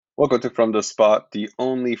Welcome to From the Spot, the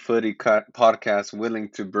only podcast willing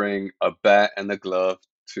to bring a bat and a glove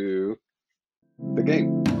to the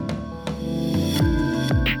game.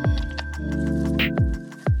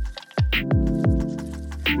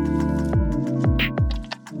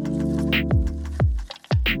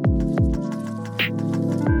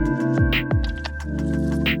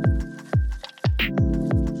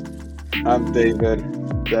 I'm David.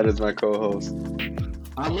 That is my co-host.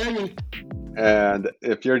 I'm ready. And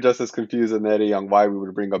if you're just as confused as Eddie on why we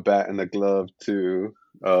would bring a bat and a glove to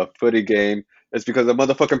a footy game, it's because the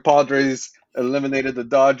motherfucking Padres eliminated the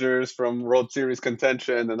Dodgers from World Series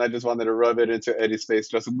contention, and I just wanted to rub it into Eddie's face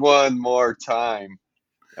just one more time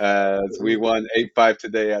as we won 8-5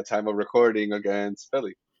 today at time of recording against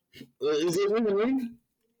Philly. Is it win-win?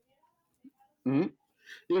 Mm-hmm.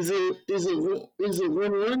 Is it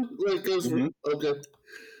win-win? Like us? Mm-hmm. Okay.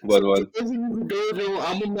 So What was? as you don't know,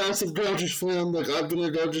 I'm a massive Dodgers fan. Like I've been a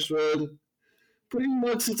Dodgers fan pretty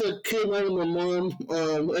much since I came out of my mom.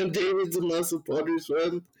 And David's a massive Padres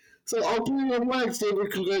fan. So I'll put it on wax,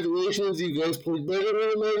 David. Congratulations, you guys played better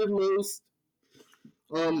than I did most.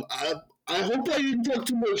 I I hope I didn't talk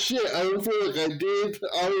too much shit. I don't feel like I did.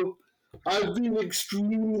 I've been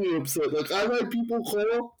extremely upset. Like I've had people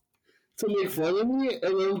call to make fun of me,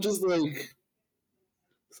 and I'm just like,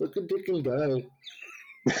 suck a dick and die.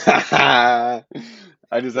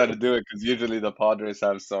 I just had to do it because usually the Padres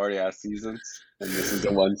have sorry ass seasons, and this is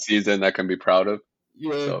the one season I can be proud of.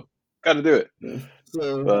 Yeah. So, got to do it.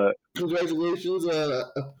 So, But congratulations.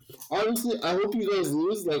 Honestly, I hope you guys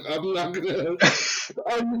lose. Like, I'm not gonna.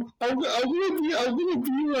 I'm gonna be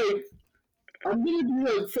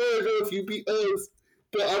like fair enough. You beat us,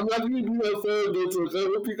 but I'm not gonna be like fair enough. Like, I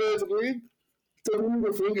hope you guys win. Tell me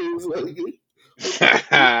the fingers,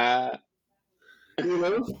 you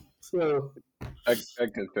know. So. I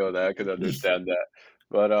can feel that. I can understand that.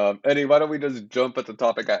 But Eddie, why don't we just jump at the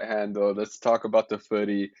topic at hand, though? Let's talk about the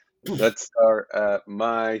footy. Let's start at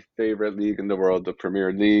my favorite league in the world, the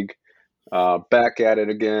Premier League. Back at it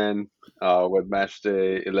again with match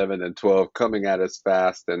day 11 and 12 coming at us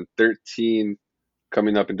fast, and 13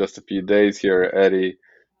 coming up in just a few days here, Eddie.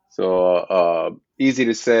 So easy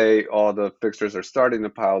to say, all the fixtures are starting to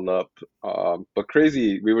pile up. But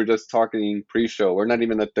crazy, we were just talking pre-show. We're not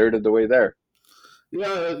even a third of the way there.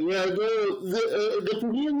 Yeah. The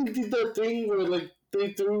Premier League did that thing where like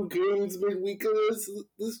they threw games midweek of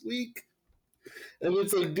this week, and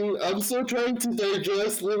it's like, dude, I'm still trying to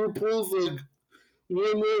digest Liverpool's like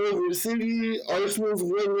 1-0 over City, Arsenal's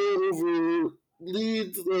 1-0 over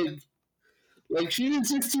Leeds, like she did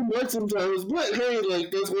 16 much sometimes, but hey, like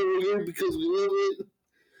that's what we're here because we love it.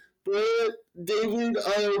 But David,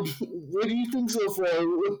 what do you think so far?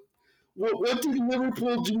 What did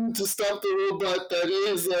Liverpool do to stop the robot that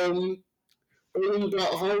is Erling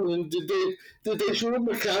Braut Haaland? Did they show him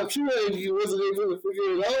a capture and he wasn't able to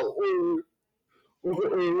figure it out, or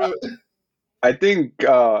what? I think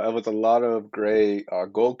it was a lot of great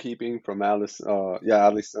goalkeeping from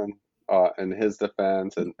Allison, and his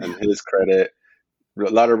defense and his credit. A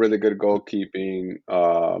lot of really good goalkeeping.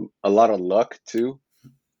 A lot of luck too.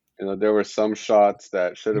 You know, there were some shots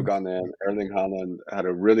that should have gone in. Erling Haaland had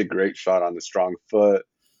a really great shot on the strong foot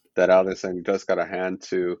that Allison just got a hand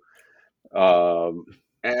to. Um,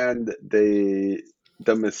 and the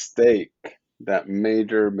mistake, that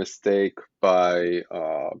major mistake by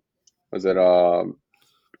was it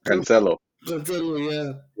Cancelo? Cancelo,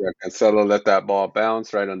 yeah. Yeah, Cancelo let that ball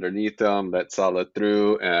bounce right underneath him, let Salah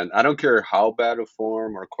through, and I don't care how bad a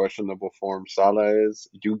form or questionable form Salah is,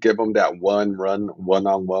 you give him that one run one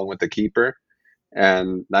on one with the keeper,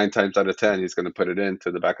 and 9 times out of 10 he's going to put it into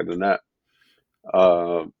the back of the net.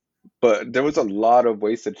 Uh, but there was a lot of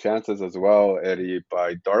wasted chances as well, Eddie,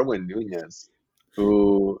 by Darwin Nunez,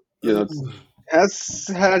 who has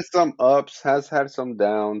had some ups, has had some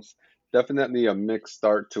downs. Definitely a mixed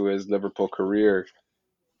start to his Liverpool career.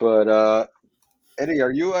 But Eddie,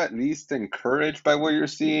 are you at least encouraged by what you're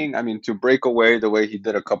seeing? I mean, to break away the way he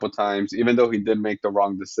did a couple times, even though he did make the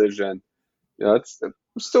wrong decision, it's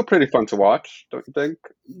still pretty fun to watch, don't you think?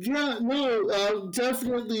 Yeah, no,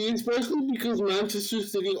 definitely, especially because Manchester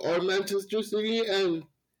City are Manchester City, and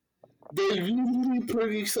they're usually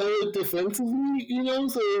pretty solid defensively,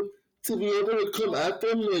 so to be able to come at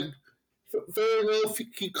them, like, fair enough,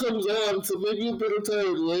 he comes on, so maybe a bit of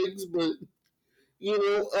tired legs, but, you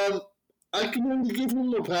know, I can only give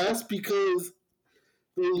him a pass because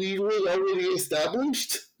the lead was already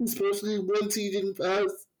established, especially once he didn't pass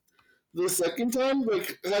the second time.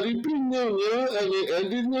 Like, had it been 0-0 and it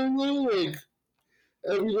ended 0-0,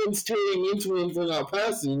 everyone's tearing into him for not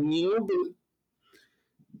passing,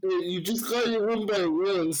 But You just got your win by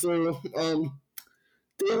one. So,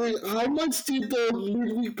 David, how much did the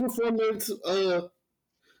midweek performance, the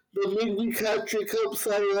midweek hat trick help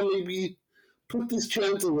Salah maybe put this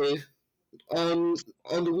chance away on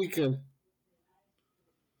the weekend?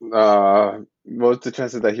 What's the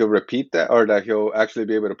chances that he'll repeat that or that he'll actually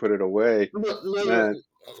be able to put it away? No, no, Man,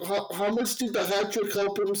 no. How much did the hat trick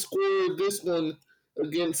help him score this one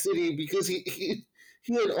against City? Because he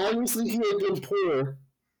had honestly he had been poor.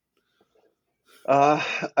 uh,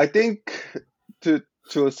 I think to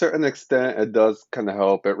to a certain extent it does kind of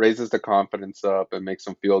help. It raises the confidence up and makes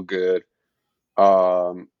them feel good.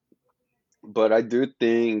 Um, but I do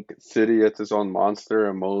think City is its own monster,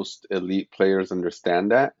 and most elite players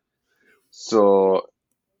understand that. So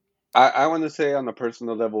I want to say on a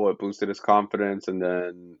personal level, it boosted his confidence, and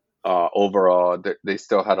then overall, they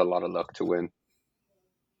still had a lot of luck to win.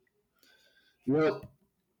 Yep.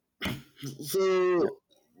 So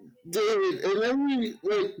David, and then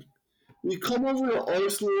we come over to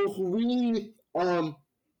Arsenal, who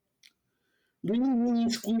really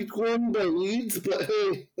squeaked one by Leeds, but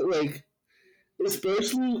hey,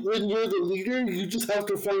 especially when you're the leader, you just have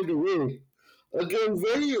to find a way. Again,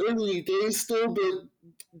 very early days still, but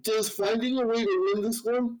just finding a way to win this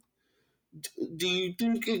one. Do you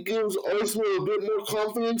think it gives Arsenal a bit more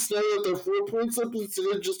confidence now that they're 4 points up instead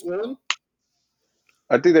of just one?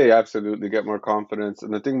 I think they absolutely get more confidence,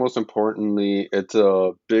 and I think most importantly, it's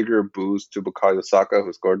a bigger boost to Bukayo Saka,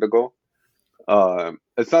 who scored the goal.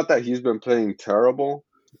 It's not that he's been playing terrible,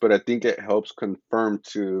 but I think it helps confirm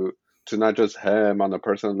to not just him on a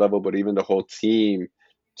personal level, but even the whole team,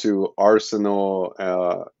 to Arsenal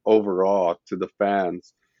overall, to the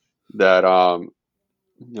fans, that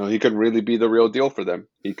he can really be the real deal for them.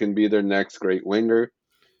 He can be their next great winger,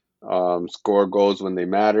 score goals when they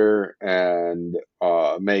matter, and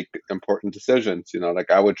make important decisions. Like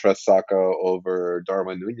I would trust Saka over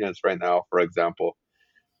Darwin Nunez right now, for example.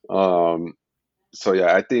 Um, so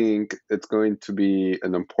yeah, I think it's going to be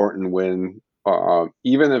an important win.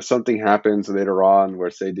 Even if something happens later on,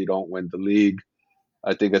 where say they don't win the league,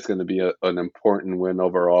 I think it's going to be an important win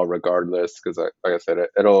overall, regardless. Because like I said,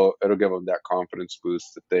 it'll give them that confidence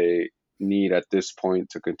boost that they need at this point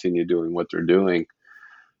to continue doing what they're doing.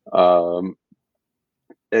 Um,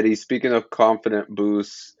 Eddie, speaking of confident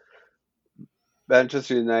boosts,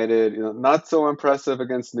 Manchester United, not so impressive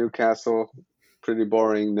against Newcastle. Pretty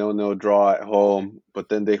boring, no draw at home. But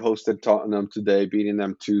then they hosted Tottenham today, beating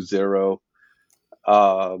them 2-0.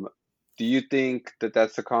 Um, do you think that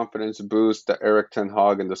that's the confidence boost that Eric Ten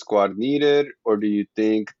Hag and the squad needed, or do you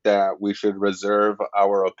think that we should reserve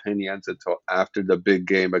our opinions until after the big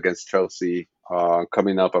game against Chelsea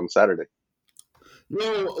coming up on Saturday?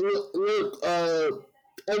 No, look,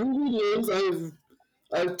 everyone knows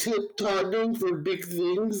I've tipped Tottenham for big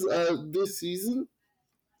things this season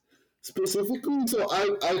specifically. So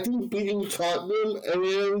I think beating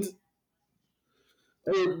Tottenham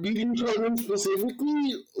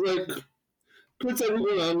specifically puts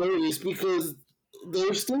everyone on notice because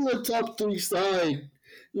they're still a top three side.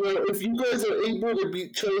 If you guys are able to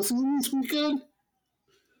beat Chelsea this weekend,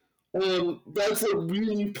 that's a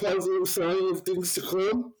really positive sign of things to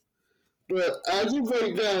come. But as of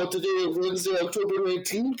right now, today, Wednesday, October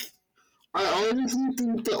 19th, I honestly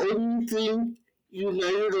think the only thing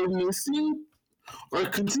United are missing are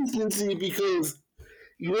consistency because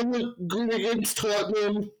you look good against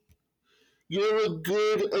Tottenham, you look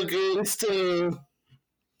good against who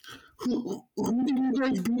did you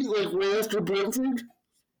guys beat right after Brentford?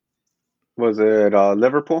 Was it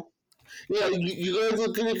Liverpool? Yeah, you guys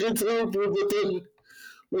look good against Liverpool, but then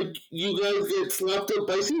you guys get slapped up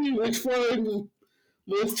by City, which fine.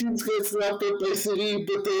 Most teams get slapped up by City,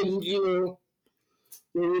 but then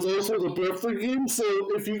there was also the Brentford game. So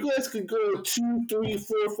if you guys could go 2, 3,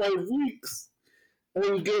 4, 5 weeks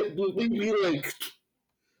and get maybe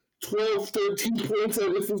 12, 13 points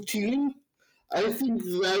out of 15, I think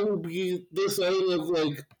that would be the sign of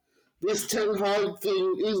this Ten Hag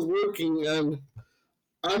thing is working. And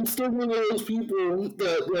I'm still one of those people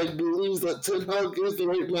that believes that Ten Hag is the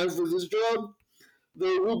right man for this job.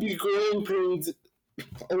 There will be growing pains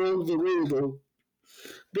along the way, though.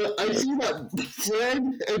 But I see that Fred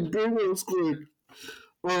and Bruno scored.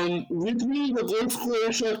 With me, the goal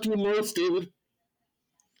scorer shocked you most, David.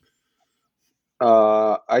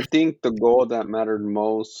 I think the goal that mattered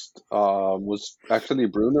most was actually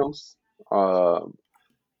Bruno's. Uh,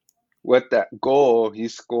 with that goal, he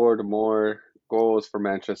scored more goals for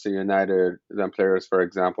Manchester United than players, for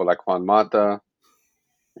example, like Juan Mata,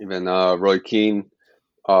 even Roy Keane.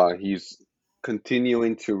 He's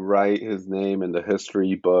continuing to write his name in the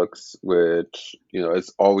history books, which,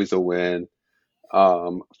 is always a win.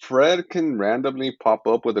 Fred can randomly pop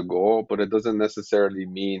up with a goal, but it doesn't necessarily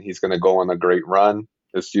mean he's going to go on a great run.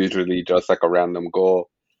 It's usually just like a random goal.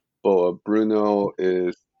 But Bruno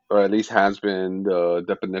is, or at least has been, the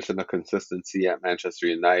definition of consistency at Manchester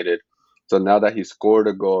United. So now that he scored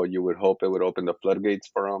a goal, you would hope it would open the floodgates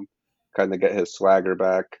for him, kind of get his swagger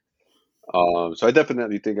back. So I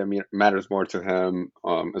definitely think it matters more to him,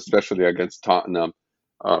 especially against Tottenham.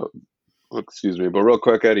 Uh, excuse me, but real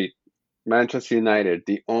quick, Eddie, Manchester United,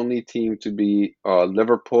 the only team to beat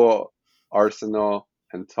Liverpool, Arsenal,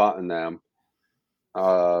 and Tottenham.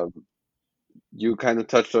 Uh, you kind of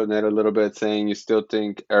touched on it a little bit, saying you still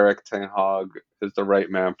think Eric Ten Hag is the right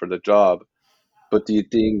man for the job. But do you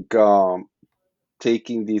think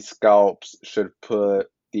taking these scalps should put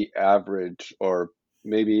the average or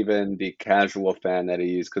maybe even the casual fan at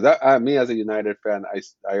ease? Because me as a United fan,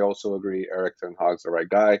 I also agree Eric Ten Hag's the right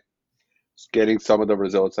guy. Just getting some of the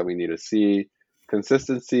results that we need to see.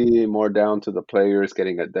 Consistency more down to the players,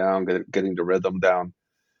 getting it down, getting the rhythm down.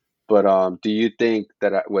 But do you think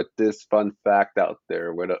that with this fun fact out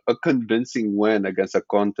there, with a convincing win against a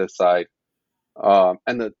Conte side,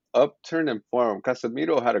 and the upturn in form,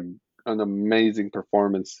 Casemiro had an amazing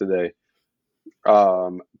performance today.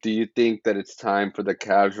 Do you think that it's time for the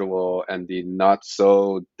casual and the not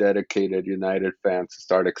so dedicated United fans to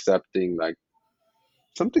start accepting like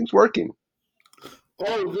something's working?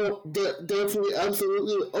 Oh, no, definitely,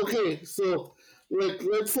 absolutely. Okay, so like,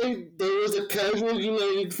 let's say there was a casual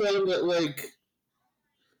United fan that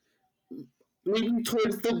maybe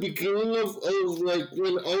towards the beginning of like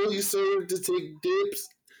when Oli started to take dips,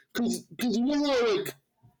 cause you know how like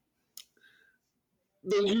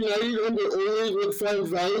the United under Ole would find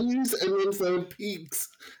valleys and then find peaks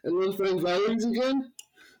and then find valleys again.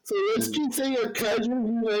 So let's Mhm. just say a casual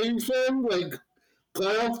United fan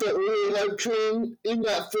got off the Ole hype train in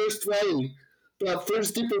that first valley, that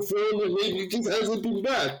first dip of form, and maybe just hasn't been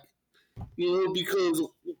back. Because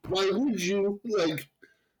why would you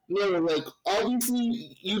no,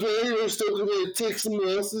 obviously United are still gonna take some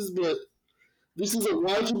losses, but this is a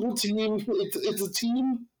watchable team. It's a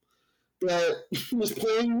team that was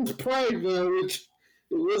playing with pride now, which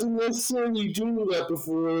it wasn't necessarily doing that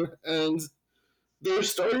before, and they're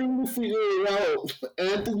starting to figure it out.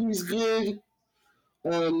 Anthony's good.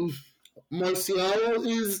 Um, Martial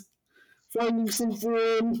is finding some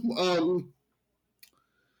form. Um,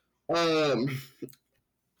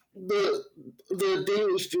 the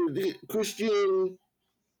Danish dude, Christian.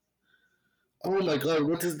 Oh my God,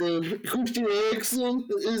 what's his name? Christian Eriksen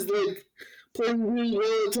is playing really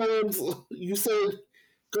well at times. You said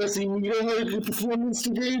Casemiro had a good performance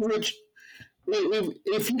today, which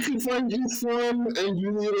if he can find his form and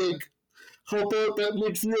really help out that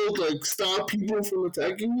midfield, stop people from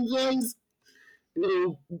attacking you guys,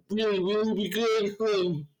 it'll really be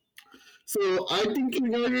good. So I think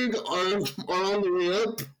United are on the way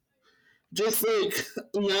up. Just like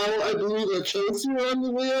now, I believe that Chelsea are on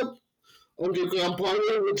the way up under Graham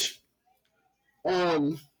Potter, which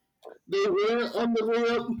um they were on the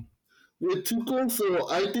way up with Tuchel. So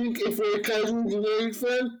I think if you're a casual United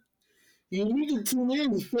fan, you need to tune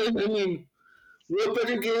in. I mean, what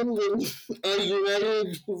better game than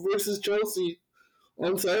United versus Chelsea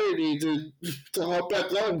on Saturday to hop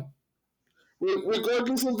back on?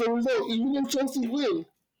 Regardless of the result, even if Chelsea win,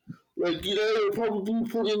 United will probably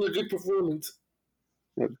put in a good performance.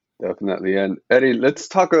 Yep, definitely. And Eddie, let's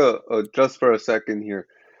talk just for a second here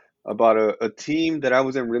about a team that I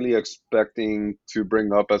wasn't really expecting to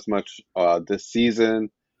bring up as much this season.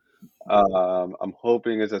 I'm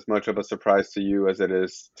hoping it's as much of a surprise to you as it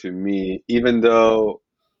is to me, even though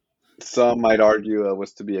some might argue it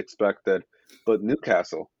was to be expected. But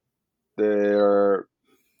Newcastle, they're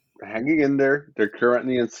hanging in there. They're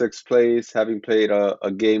currently in sixth place, having played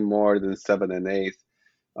a game more than seventh and eighth.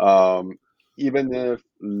 Um, Even if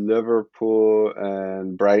Liverpool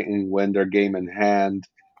and Brighton win their game in hand,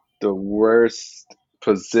 the worst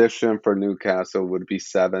position for Newcastle would be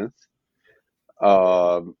seventh.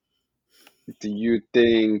 Um, do you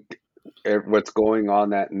think what's going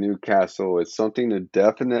on at Newcastle is something to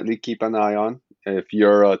definitely keep an eye on if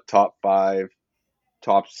you're a top five,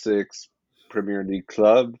 top six Premier League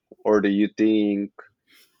club, or do you think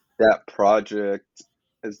that project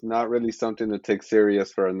is not really something to take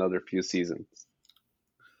serious for another few seasons?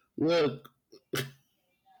 Look,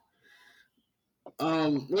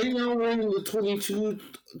 right now we're in the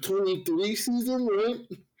 22-23 season, right?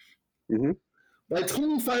 Hmm. By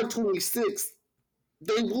 25-26,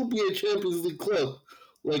 they will be a Champions League club,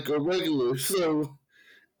 like a regular. So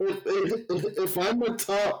if I'm a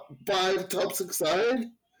top five, top six side,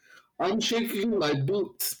 I'm shaking my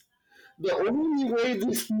boots. The only way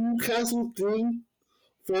this Newcastle thing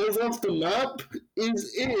falls off the map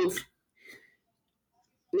is if,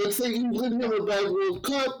 let's say, England have a bad World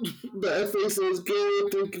Cup, the FA says,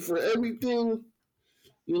 Gareth, thank you for everything.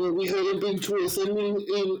 You know, we hadn't been to a semi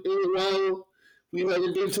in a while. We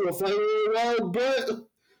hadn't been to a final in a while, but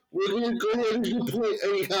we're going to go ahead and play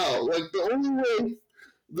anyhow. Like, the only way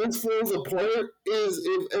this falls apart is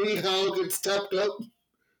if Eddie Howe gets tapped up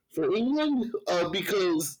for England,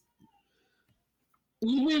 because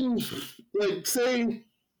even, like, say,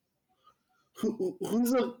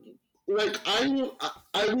 who's a like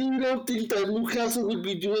I really don't think that Newcastle would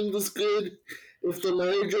be doing this good if the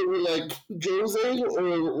manager were like Jose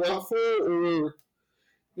or Rafa or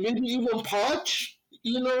maybe even Poch,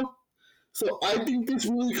 you know. So I think this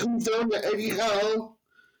really comes down to Eddie Howe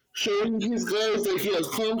showing his guys that he has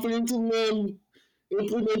confidence in them,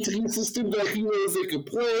 implementing a system that he knows they can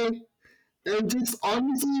play, and just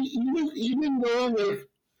honestly, even though like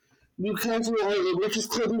Newcastle are the richest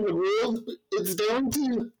club in the world, it's down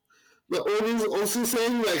to the owners also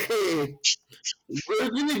saying like, hey, we're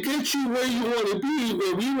gonna get you where you want to be,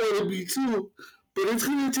 where we want to be too, but it's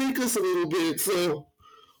gonna take us a little bit. So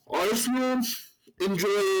Arsenal, enjoy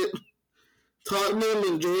it. Tottenham,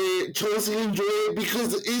 enjoy it. Chelsea, enjoy it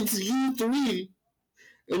because it's you three,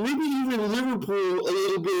 and maybe even Liverpool a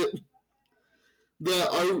little bit that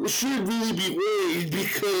I should really be worried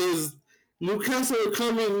because Newcastle are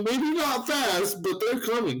coming. Maybe not fast, but they're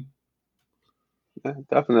coming. Yeah,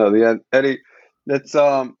 definitely. And Eddie, let's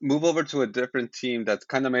move over to a different team that's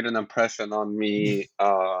kind of made an impression on me,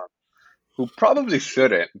 who probably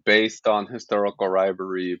shouldn't based on historical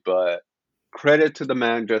rivalry, but credit to the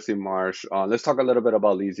man Jesse Marsh. Let's talk a little bit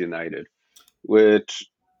about Leeds United, which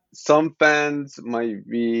some fans might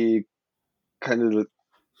be kind of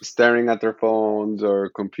staring at their phones or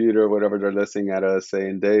computer, whatever they're listening at us,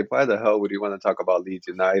 saying, "Dave, why the hell would you want to talk about Leeds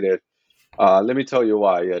United?" Let me tell you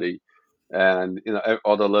why, Eddie, and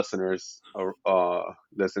all the listeners are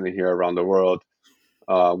listening here around the world,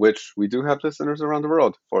 which we do have listeners around the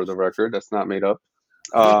world, for the record. That's not made up.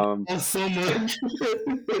 Um, Not so much.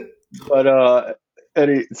 but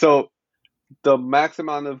Eddie, so the max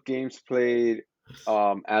amount of games played,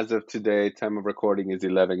 as of today, time of recording, is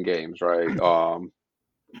 11 games, right?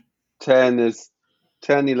 10 is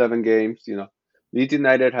 10, 11 games. Leeds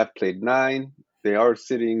United have played 9. They are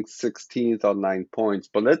sitting 16th on 9 points.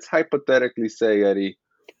 But let's hypothetically say, Eddie,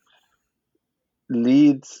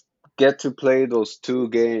 Leeds get to play those 2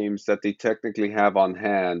 games that they technically have on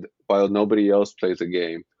hand while nobody else plays a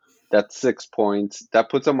game. That's 6 points. That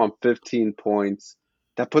puts them on 15 points.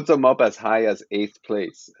 That puts them up as high as 8th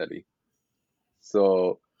place, Eddie.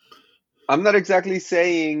 So I'm not exactly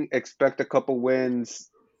saying expect a couple wins,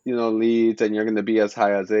 Leeds, and you're going to be as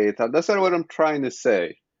high as 8th. That's not what I'm trying to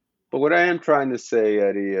say. But what I am trying to say,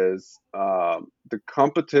 Eddie, is the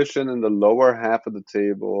competition in the lower half of the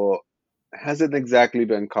table hasn't exactly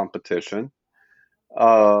been competition.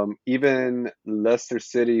 Even Leicester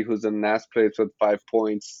City, who's in last place with 5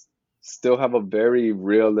 points, still have a very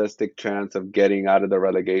realistic chance of getting out of the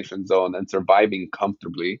relegation zone and surviving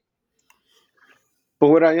comfortably. But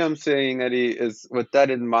what I am saying, Eddie, is with that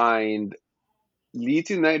in mind, Leeds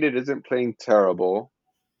United isn't playing terrible.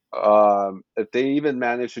 If they even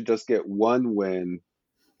manage to just get one win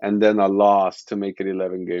and then a loss to make it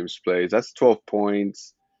 11 games played, that's 12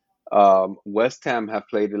 points. West Ham have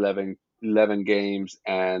played 11 games,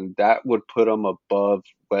 and that would put them above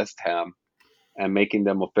West Ham and making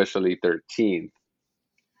them officially 13th.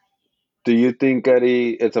 Do you think,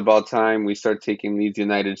 Eddie, it's about time we start taking Leeds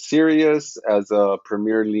United serious as a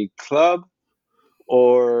Premier League club?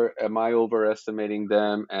 Or am I overestimating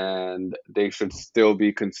them and they should still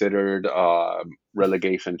be considered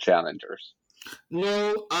relegation challengers?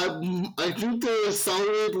 No, I think they're a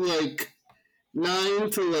solid like 9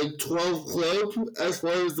 to 12 club as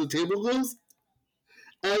far as the table goes.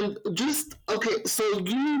 And just okay, so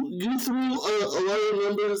you threw a lot of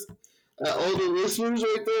numbers at all the listeners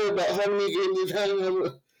right there about how many games they've had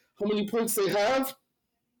and how many points they have.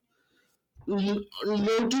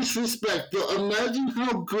 No disrespect, but imagine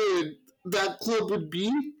how good that club would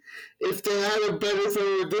be if they had a better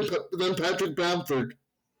forward than Patrick Bamford.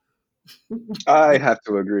 I have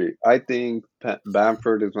to agree. I think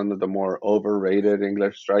Bamford is one of the more overrated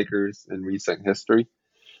English strikers in recent history.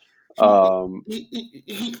 He, Um,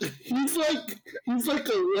 he's like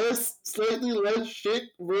a slightly less shit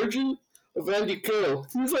version of Andy Carroll.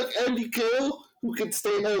 He's like Andy Carroll who can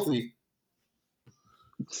stay healthy.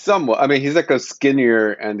 Somewhat. I mean, he's like a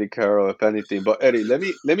skinnier Andy Carroll, if anything. But Eddie, let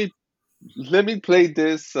me play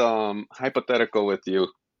this hypothetical with you.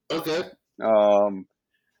 Okay. Um,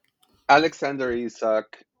 Alexander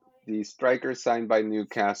Isak, the striker signed by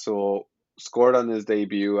Newcastle, scored on his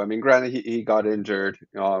debut. I mean, granted, he got injured,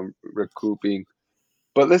 recouping.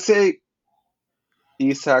 But let's say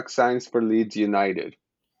Isak signs for Leeds United.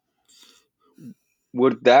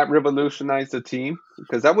 Would that revolutionize the team?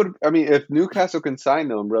 Because that would, I mean, if Newcastle can sign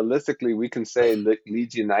them, realistically, we can say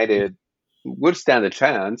Leeds United would stand a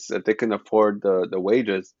chance if they can afford the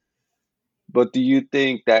wages. But do you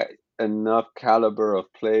think that enough caliber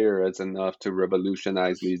of player is enough to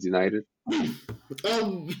revolutionize Leeds United?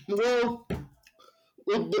 Well,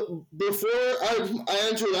 before I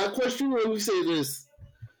answer that question, let me say this: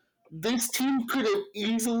 this team could have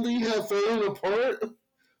easily have fallen apart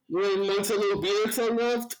when Marcelo Bielsa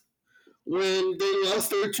left, when they lost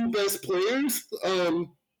their two best players,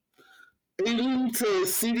 Aiden to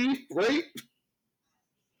City, right?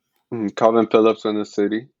 Calvin Phillips in the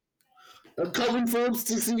city. Calvin Phillips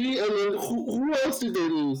to City, and then who else did they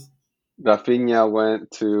lose? Rafinha went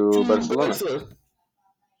to To Barcelona. Barca.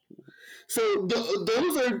 So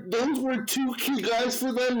those were two key guys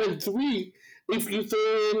for them, and three if you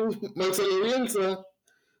throw in Marcelo Bielsa.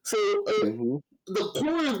 So Hmm. the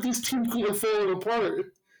core of this team could have fallen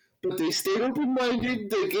apart, but they stayed open-minded.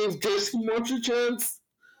 They gave Jesse March a chance.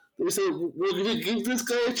 They said, "We're going to give this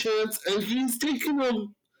guy a chance," and he's taken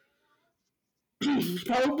them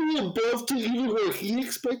probably above to even where he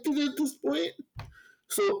expected at this point.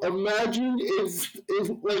 So imagine if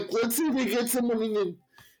like let's say they get someone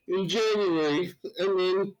in January and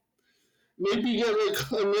then maybe get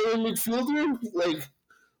like another midfielder. Like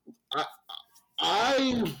I,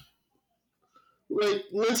 I like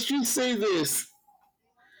let's just say this: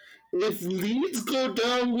 if Leeds go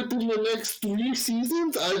down within the next 3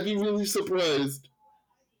 seasons, I'd be really surprised.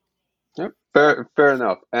 Yep, fair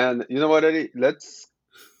enough. And you know what, Eddie? Let's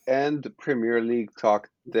end Premier League talk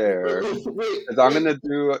there. Wait, Because I'm wait, gonna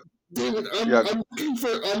do, David, yeah. I'm looking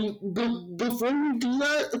for before we do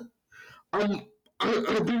that, I'm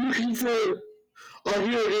I've been looking for. Oh,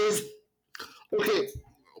 here it is. Okay,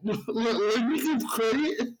 let me give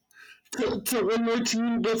credit to one more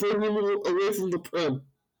team before we move away from the Prem.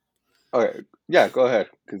 Okay, yeah, go ahead.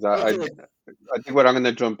 Because Okay, I think what I'm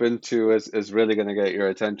gonna jump into is really gonna get your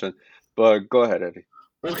attention. But go ahead, Eddie.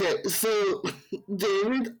 okay. So,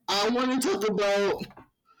 David, I want to talk about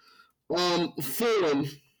Fulham.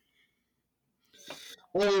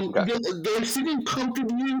 Okay. They're sitting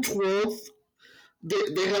comfortably in 12th.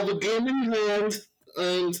 They have a game in hand,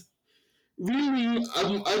 and really,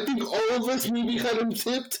 I think all of us maybe had them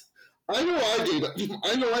tipped. I know I did.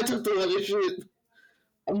 I know I took the other shit.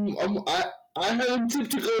 I had them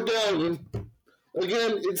tipped to go down. And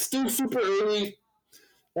again, it's still super early.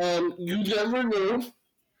 You never know.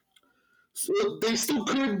 So they still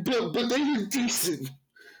could, but they did decent.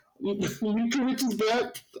 Mitrovic is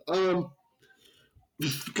back.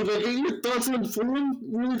 Can I get your thoughts on Fulham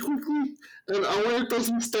really quickly? And I want to throw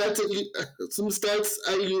some stats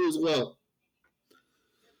at you as well.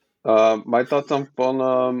 My thoughts on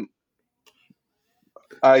Fulham.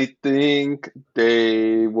 I think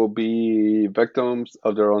they will be victims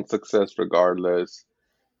of their own success regardless.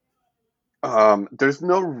 There's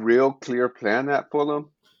no real clear plan at Fulham,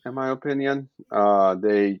 in my opinion.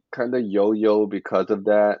 They kind of yo-yo because of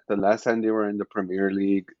that. The last time they were in the Premier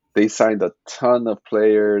League, they signed a ton of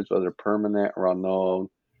players, whether permanent or unknown.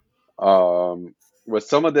 With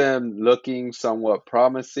some of them looking somewhat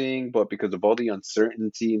promising, but because of all the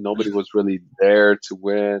uncertainty, nobody was really there to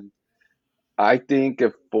win. I think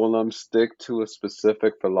if Fulham stick to a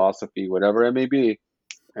specific philosophy, whatever it may be,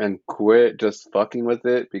 and quit just fucking with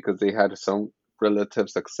it because they had some relative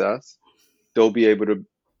success, they'll be able to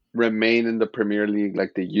remain in the Premier League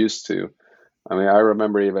like they used to. I mean, I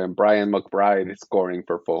remember even Brian McBride scoring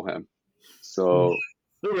for Fulham. So,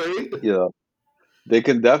 Right? yeah, they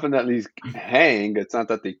can definitely hang. It's not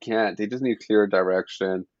that they can't. They just need clear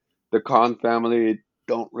direction. The Khan family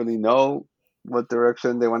don't really know what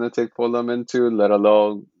direction they want to take Fulham into, let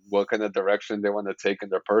alone what kind of direction they want to take in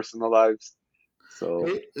their personal lives. So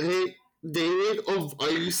Hey, David,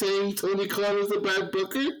 are you saying Tony Khan is a bad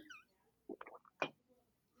booker?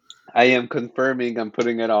 I am confirming I'm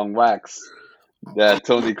putting it on wax that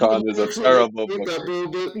Tony Khan is a Actually, terrible get that, booker. bro.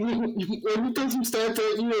 But let me throw some stats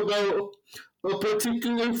at you about a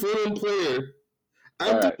particular Fulham player All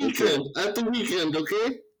at the right, let's hear it. weekend. At the weekend,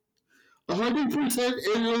 okay? 100%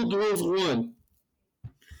 aerial duels won.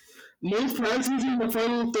 Most passes in the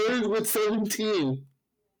final third with 17.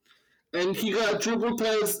 And he got triple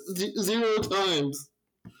pass 0 times.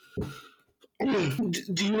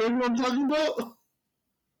 Do you know what I'm talking about?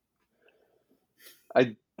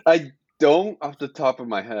 I don't off the top of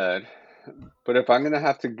my head, but if I'm gonna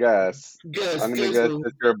have to guess, I'm gonna Guess guess who?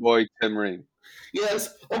 it's your boy Tim Ream.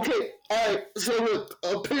 Yes. Okay. All right. So look,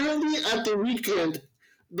 apparently at the weekend,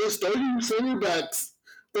 the starting center backs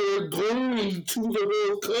that are going to the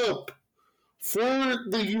World Cup for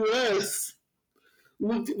the U.S.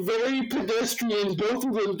 looked very pedestrian. Both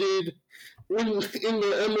of them did in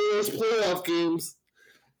the MLS playoff games.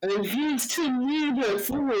 And here's Tim Reed at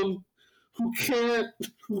Fulham, who can't,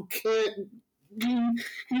 who can't,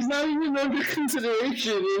 he's not even under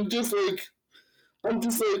consideration. I'm just like,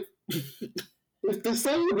 if the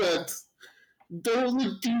center backs don't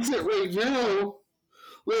look decent right now,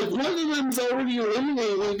 like one of them's already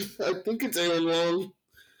eliminated. I think it's Aaron Long.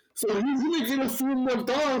 So he's gonna get a full month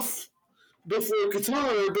off before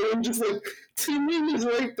Qatar, but I'm just like, Tim Reed is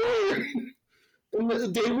right there.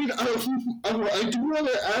 And David, I do want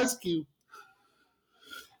to ask you,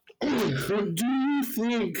 do you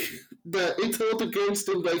think that it's held against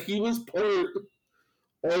him that he was part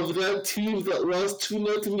of that team that lost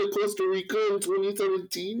 2-0 to Costa Rica in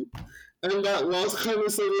 2017? And that loss kind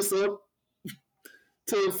of set us up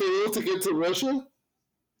to fail to get to Russia?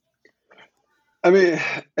 I mean,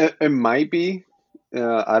 it might be.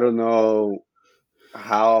 I don't know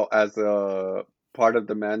how, as a part of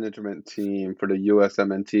the management team for the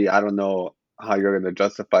USMNT, I don't know how you're going to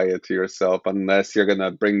justify it to yourself unless you're going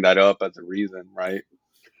to bring that up as a reason, right?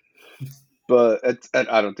 But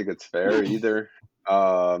I don't think it's fair either.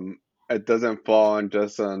 It doesn't fall on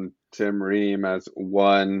just on Tim Ream as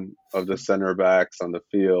one of the center backs on the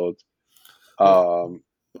field. Um,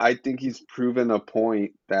 I think he's proven a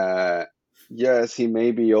point that yes, he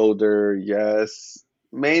may be older, yes,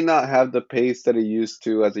 may not have the pace that he used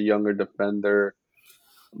to as a younger defender,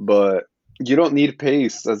 but you don't need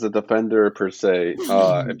pace as a defender per se.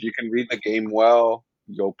 If you can read the game well,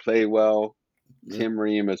 you'll play well. Tim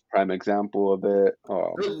Ream is prime example of it.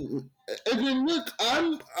 And then look,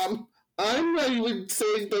 I'm not even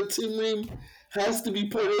saying that Tim Ream has to be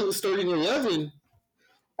part of the starting 11.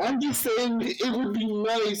 I'm just saying it would be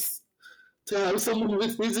nice to have someone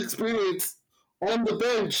with his experience on the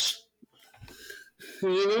bench.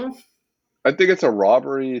 You know? I think it's a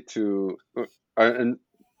robbery to, and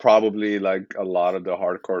probably like a lot of the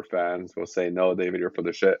hardcore fans will say, "No, David, you're full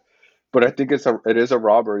of shit." But I think it is a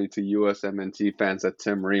robbery to USMNT fans that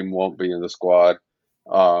Tim Ream won't be in the squad.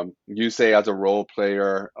 You say as a role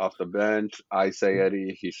player off the bench, I say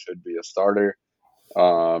Eddie, he should be a starter.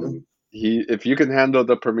 If you can handle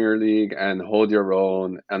the Premier League and hold your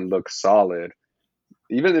own and look solid,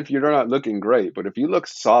 even if you're not looking great, but if you look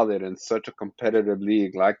solid in such a competitive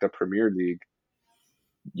league like the Premier League,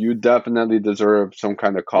 you definitely deserve some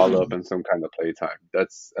kind of call up and some kind of play time.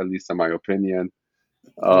 That's at least in my opinion.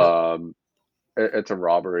 Yeah. Um, it's a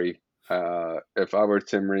robbery. If I were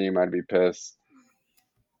Tim Ream, I'd be pissed.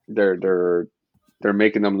 They're they're they're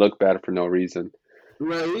making them look bad for no reason.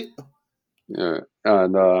 Right? Yeah,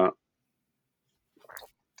 and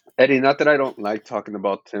Eddie, not that I don't like talking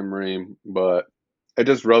about Tim Ream, but it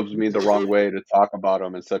just rubs me the wrong way to talk about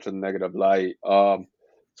him in such a negative light.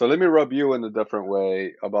 So let me rub you in a different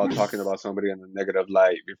way about talking about somebody in a negative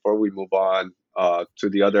light before we move on to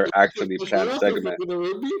the other actually planned segment.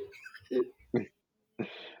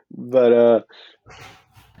 But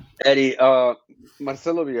Eddie,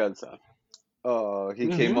 Marcelo Bielsa, he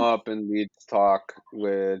came Mm-hmm. up in Leeds talk,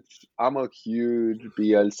 which I'm a huge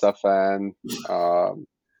Bielsa fan.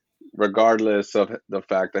 Regardless of the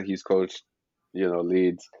fact that he's coached,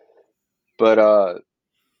 Leeds. But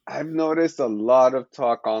I've noticed a lot of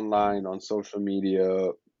talk online on social media,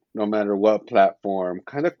 no matter what platform,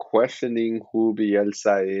 kind of questioning who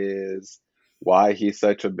Bielsa is, why he's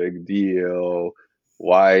such a big deal,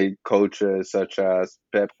 why coaches such as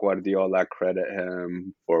Pep Guardiola credit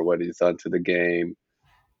him for what he's done to the game.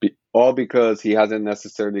 All because he hasn't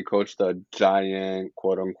necessarily coached a giant,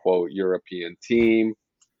 quote unquote, European team,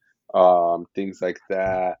 things like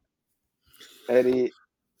that. Eddie,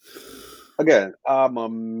 again, I'm a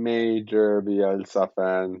major Bielsa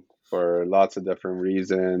fan for lots of different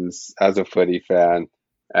reasons, as a footy fan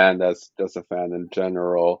and as just a fan in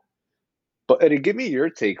general. But Eddie, give me your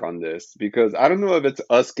take on this because I don't know if it's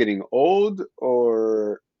us getting old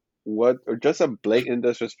or what, or just a blatant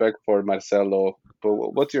disrespect for Marcelo. But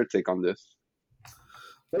what's your take on this?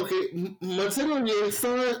 Okay, Marcelo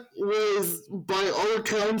Bielsa was, by all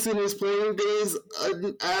accounts in his playing days,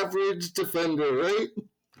 an average defender, right?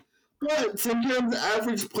 But sometimes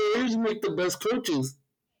average players make the best coaches.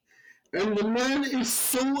 And the man is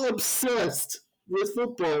so obsessed with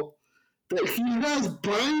football that he has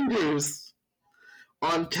binders.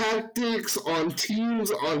 on tactics, on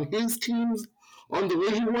teams, on his teams, on the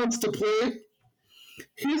way he wants to play.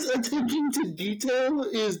 His attention to detail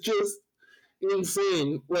is just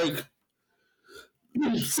insane. Like,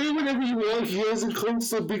 say whatever you want, he hasn't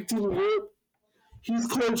coached a big team yet. He's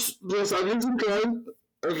coached Los Angeles and Glenn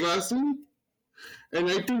last week, and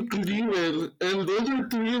I think Lehman, and those are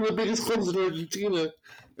three of the biggest clubs in Argentina.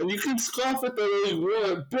 And you can scoff at that all you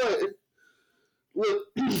want, but look,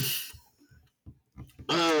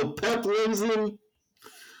 Pep loves him,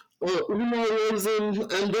 Umar loves him,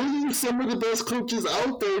 and those are some of the best coaches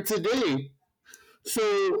out there today.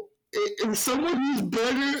 So, if someone who's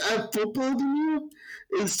better at football than you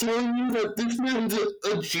is telling you that this man's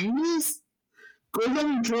a genius, go ahead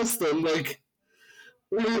and trust them. Like,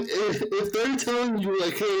 if they're telling you,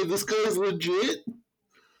 like, hey, this guy's legit,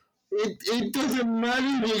 it doesn't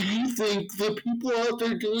matter what you think. The people out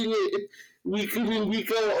there doing it week in and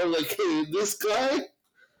week out are like, hey, this guy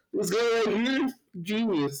right here,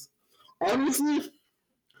 genius. Honestly,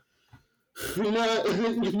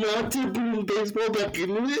 not to bring baseball back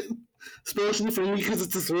into it, especially for me because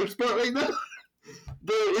it's a sore spot right now.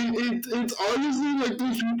 But it's honestly like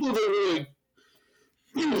those people that are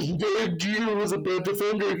like, Derek Jeter was a bad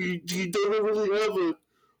defender. He doesn't really have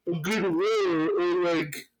a good role, or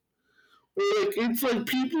like it's like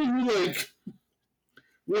people who like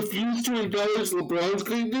refuse to acknowledge LeBron's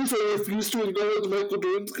greatness or refuse to acknowledge Michael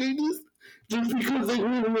Jordan's greatness just because they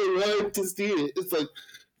weren't alive to see it. It's like,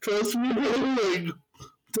 trust me, bro, like,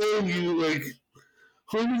 telling you, like,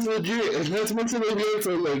 homie's legit, and that's Marcelo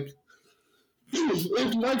Bielsa, like,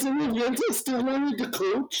 if Marcelo Bielsa still wanted to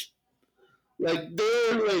coach, like,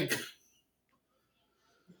 there are, like,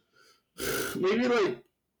 maybe, like,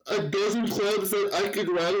 a dozen clubs that I could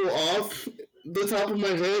rattle off the top of my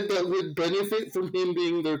head that would benefit from him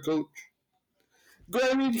being their coach.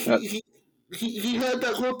 Granted, Uh, he had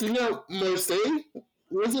that whole thing at Marseille.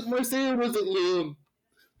 Was it Marseille or was it Lyon?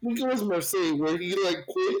 I think it was Marseille where he like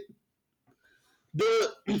quit.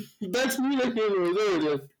 That's me like over there.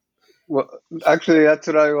 Like, well, actually, that's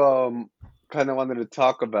what I kind of wanted to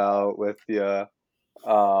talk about with you.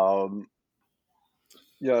 Um,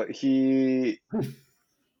 yeah, he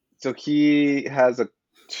has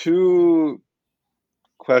two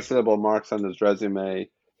questionable marks on his resume.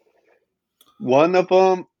 One of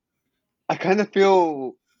them, I kind of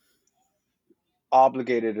feel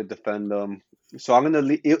obligated to defend them, so I'm gonna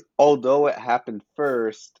leave. Although it happened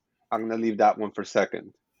first, I'm gonna leave that one for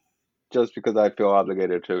second, just because I feel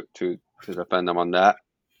obligated to defend them on that.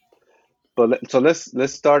 But so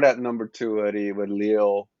let's start at number two, Eddie, with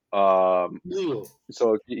Leo. Leo.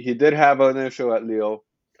 So he did have an issue at Leo.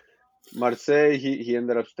 Marseille, he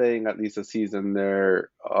ended up staying at least a season there.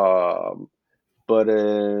 But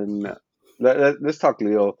let's talk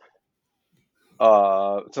Leo.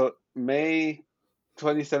 So May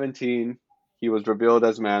 2017, he was revealed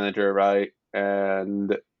as manager, right?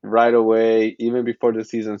 And right away, even before the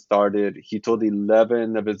season started, he told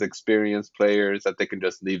 11 of his experienced players that they can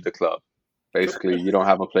just leave the club. Basically, you don't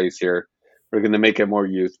have a place here. We're going to make it more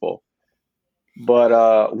useful.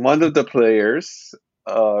 But one of the players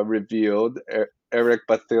revealed, Eric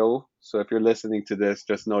Batil. So if you're listening to this,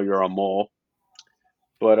 just know you're a mole.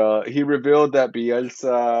 But he revealed that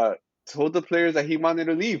Bielsa told the players that he wanted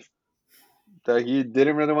to leave, that he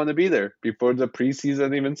didn't really want to be there before the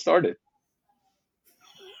preseason even started.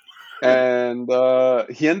 And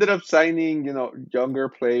he ended up signing, younger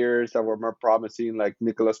players that were more promising, like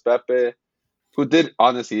Nicolas Pepe, who did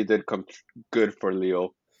come good for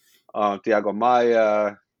Leo. Thiago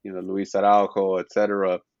Maya, Luis Araujo,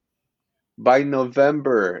 etc. By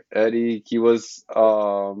November, Eddie, he was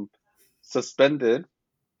suspended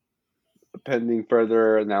pending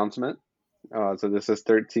further announcement. So this is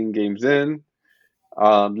 13 games in.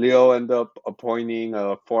 Leo ended up appointing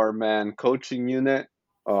a four-man coaching unit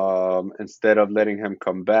instead of letting him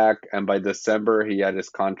come back. And by December, he had his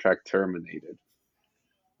contract terminated.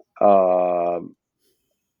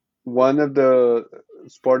 One of the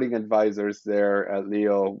sporting advisors there at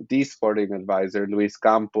Leo, the sporting advisor, Luis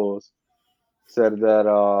Campos, said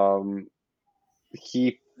that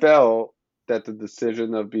he felt that the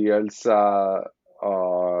decision of Bielsa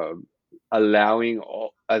allowing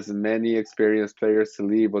as many experienced players to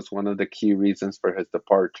leave was one of the key reasons for his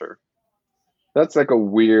departure. That's like a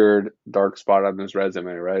weird dark spot on his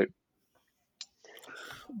resume, right?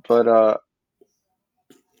 But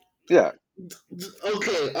yeah.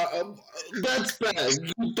 Okay, that's bad.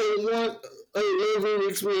 You don't want 11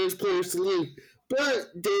 experienced players to leave. But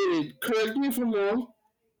David, correct me if I'm wrong.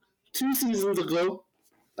 2 seasons ago,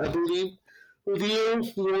 I believe, Leo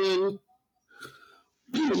won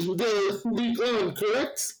the League On,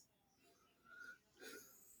 correct?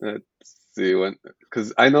 Let's see when,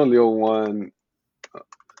 because I know Leo won.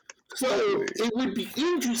 So it would be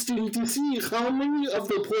interesting to see how many of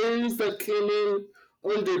the players that came in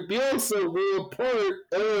under Bielsa were a part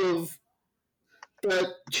of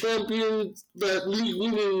that that league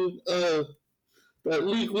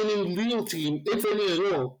winning Lille team, if any at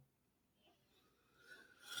all.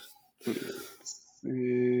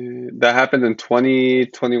 That happened in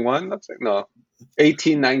 2021. Let's say no,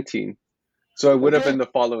 18-19. So it would have Okay, been the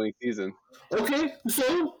following season. okay.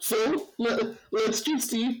 Let's just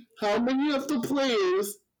see how many of the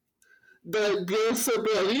players that Bielsa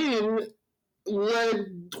brought in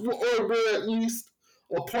led or were at least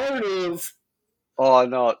a part of. Oh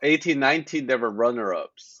no, 18-19. They were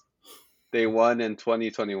runner-ups. They won in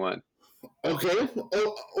 2021. Okay, but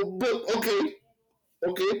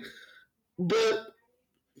okay, but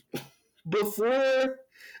before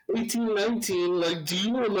 1819, like, do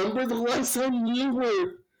you remember the last time you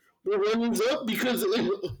were runners up? Because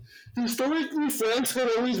historically, France had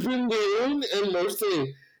always been Lyon and Marseille,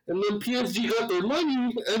 and then PSG got their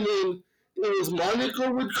money, and then it was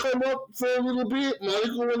Monaco would come up for a little bit.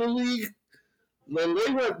 Monaco won the league, then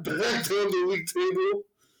they went back down the league table.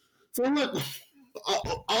 So look,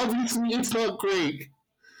 obviously it's not great,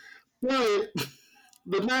 but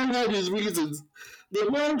the man had his reasons. The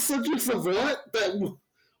man's such a savant that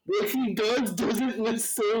what he does doesn't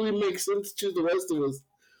necessarily make sense to the rest of us.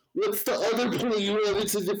 What's the other point you wanted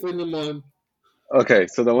to defend him on? Okay,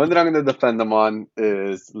 so the one that I'm going to defend them on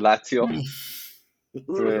is Lazio,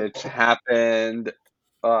 which happened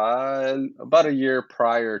about a year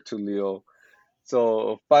prior to Leo.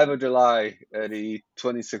 So 5 of July, Eddie,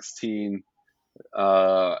 2016,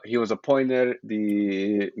 he was appointed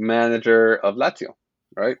the manager of Lazio,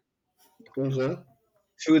 right? Okay.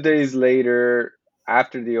 2 days later,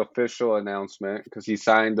 after the official announcement, because he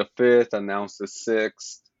signed the 5th, announced the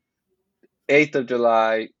 6th, 8th of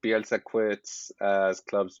July, Bielsa quits as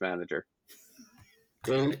club's manager.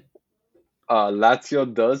 Okay. Lazio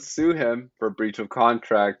does sue him for breach of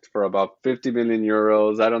contract for about 50 million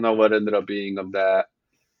euros. I don't know what ended up being of that,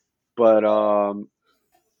 but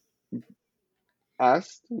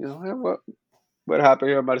asked, "Hey, what happened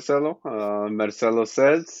here, Marcelo?" Marcelo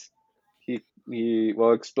says he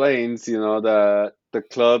well explains, that the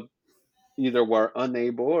club either were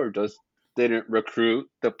unable or just didn't recruit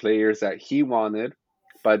the players that he wanted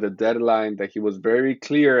by the deadline that he was very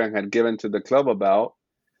clear and had given to the club about.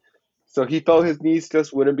 So he felt his needs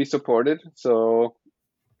just wouldn't be supported, so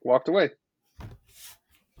walked away.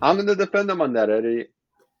 I'm going to defend him on that, Eddie.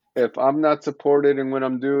 If I'm not supported in what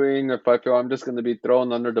I'm doing, if I feel I'm just going to be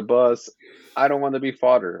thrown under the bus, I don't want to be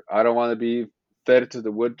fodder. I don't want to be fed to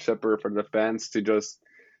the wood chipper for the fans to just,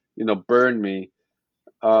 burn me.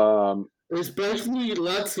 Um, Especially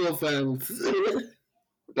Lazio fans.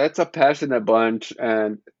 that's a passionate bunch,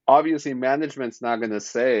 and obviously management's not going to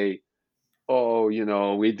say, "Oh,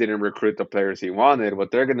 we didn't recruit the players he wanted."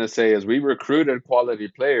 What they're going to say is, "We recruited quality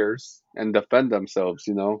players and defend themselves."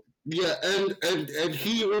 Yeah, and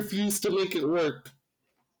he refused to make it work.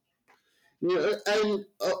 Yeah, and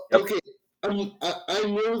Yep. okay, I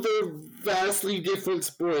know they're vastly different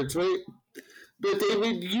sports, right? But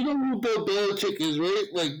David, you know who Bill Belichick is, right?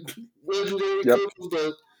 Like legendary Yep. coach of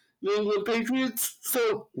the New England Patriots.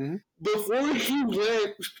 So Hmm. before he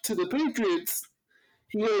went to the Patriots,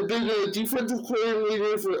 he had been a defensive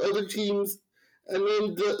coordinator for other teams, and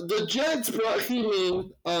then the Jets brought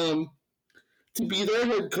him in to be their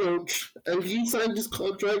head coach, and he signed his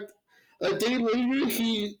contract. A day later,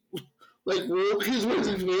 he wrote his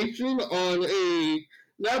resignation on a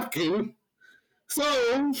napkin.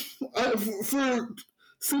 So, for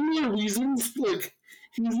similar reasons, like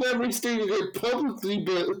he's never stated it publicly,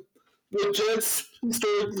 but the Jets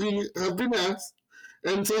historically have been asked,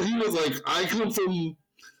 and so he was like, "I come from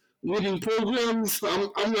winning programs.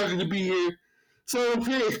 I'm not going to be here." So,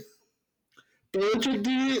 hey, Belichick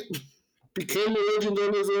did it, became a legend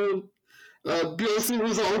on his own. Bielsa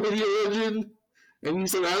was already a legend, and he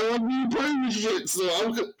said, "I don't want to be playing this shit, so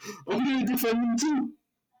I'm going to defend him too."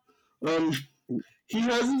 Um, he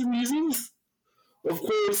has his reasons. Of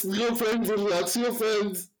course, Leo fans and Lazio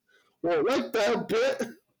fans won't like that, but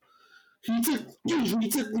he took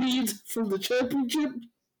lead from the championship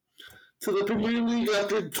to the Premier League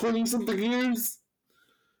after 20 something years.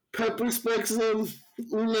 Pep respects him.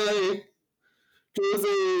 Unai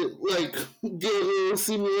Jose, Diego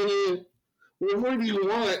Simeone. What more do you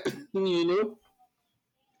want? You know?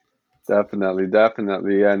 Definitely,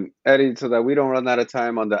 definitely. And Eddie, so that we don't run out of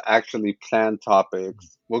time on the actually planned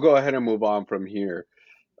topics, we'll go ahead and move on from here.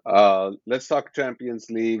 Let's talk Champions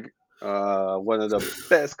League. One of the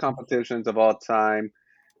best competitions of all time.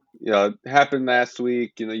 It happened last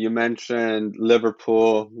week. You mentioned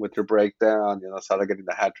Liverpool with your breakdown. Salah getting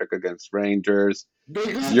the hat trick against Rangers.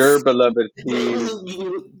 They got Your beloved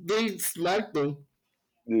team, they smacked them.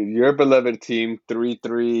 your beloved team,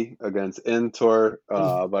 3-3 against Inter.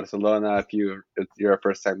 Barcelona. If you're a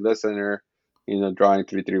first time listener, drawing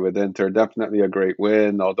 3-3 with Inter, definitely a great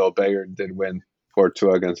win. Although Bayern did win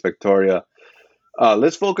 4-2 against Victoria.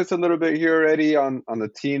 Let's focus a little bit here already on the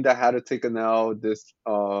team that had to take an L this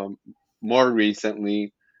more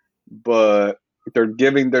recently, but they're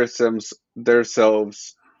giving themselves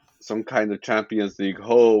some kind of Champions League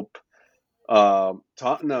hope.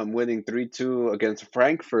 Tottenham winning 3-2 against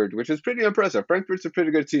Frankfurt, which is pretty impressive. Frankfurt's a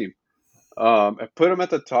pretty good team. I put them at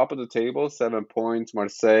the top of the table, 7 points.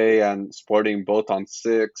 Marseille and Sporting both on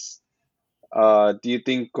 6. Do you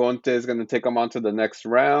think Conte is going to take them on to the next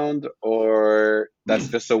round, or that's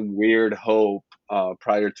just a weird hope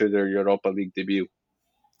prior to their Europa League debut?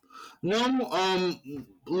 No,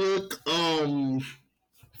 look,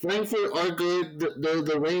 Frankfurt are good. They're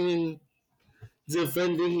the reigning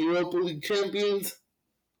defending Europa League champions.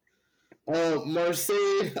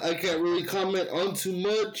 Marseille, I can't really comment on too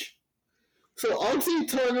much. So I'll say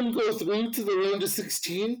Tottenham go through to the round of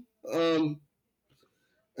 16.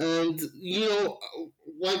 And,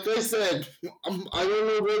 like I said, I don't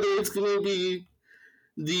know whether it's going to be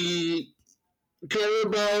the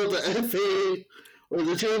Carabao, the FA, or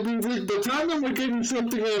the Champions League, but Tottenham are getting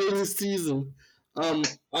something out of this season.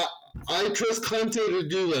 I trust Conte to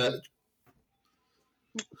do that.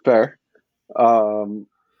 Fair.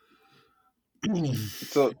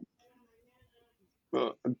 So,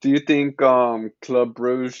 do you think Club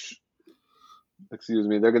Brugge,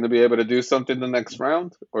 they're going to be able to do something the next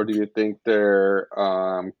round, or do you think their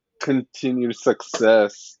continued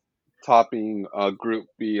success topping Group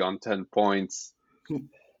B on 10 points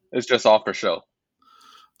is just all for show?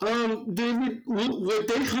 David, would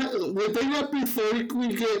they not be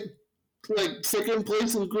theoretically get like second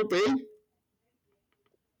place in Group A?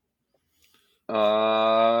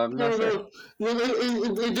 Not sure. No,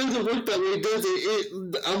 it doesn't work that way, does it?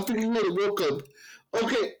 I'm thinking of the World Cup.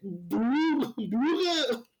 Okay,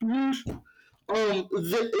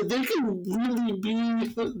 they can really be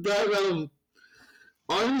that.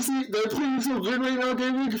 Honestly, they're playing so good right now,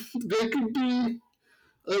 David. They could be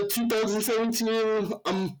 2017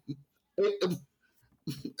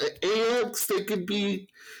 Ajax. They could be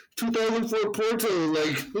 2004 Porto.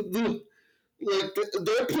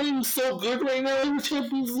 They're playing so good right now in the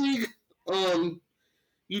Champions League.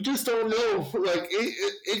 You just don't know.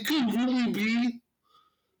 It could really be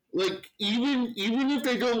even if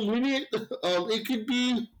they don't win it, it could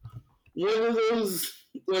be one of those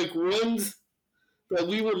runs that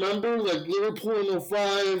we remember, like Liverpool in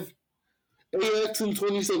 05, Ajax in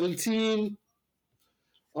 2017.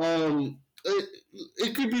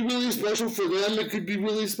 It could be really special for them. It could be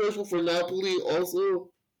really special for Napoli also.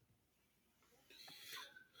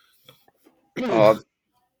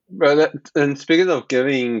 And speaking of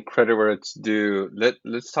giving credit where it's due,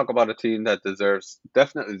 let's talk about a team that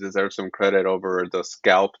definitely deserves some credit over the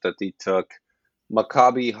scalp that they took.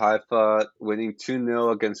 Maccabi Haifa winning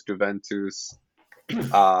 2-0 against Juventus.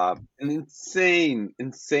 An insane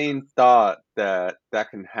thought that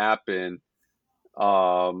can happen.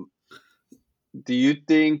 Do you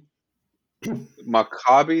think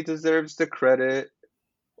Maccabi deserves the credit,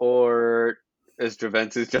 or is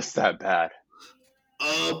Juventus just that bad?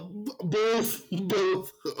 Both. I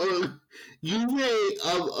don't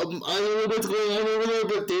know what's going on over there,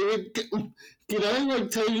 but David, can I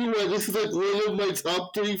tell you why this is one of my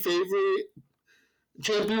top 3 favorite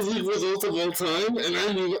Champions League results of all time, and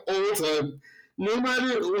I mean all time. No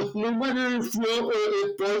matter if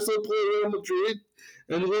Barca play Real Madrid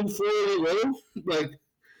and win 4 in a row,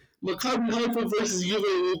 Maccabi Haifa versus Juve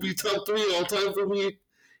will be top 3 all time for me.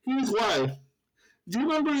 Here's why. Do you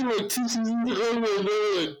remember 2 seasons ago when they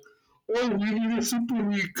were oh, we need a Super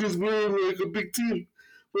League because we're a big team?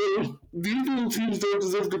 Well, these little teams don't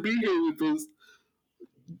deserve to be here with us.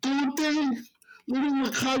 Don't they? Little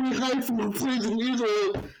Maccabi Haifa who plays in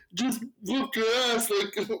Israel just whooped your ass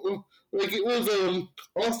like it was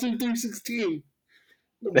Austin 316.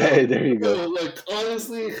 Hey, there you go.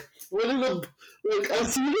 Honestly, one of the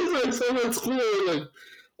as soon as I saw that score,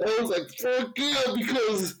 I was like, fuck yeah,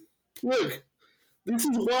 because look, this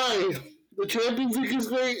is why the Champions League is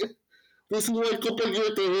great. This is why Copa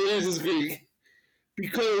Libertadores is great.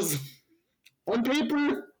 Because on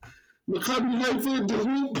paper, Maccabi Haifa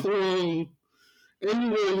don't belong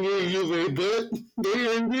anywhere near Juve, but they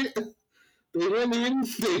earned it. They went in,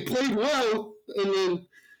 they played well, and then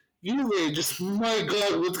Juve just, my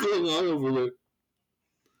God, what's going on over there?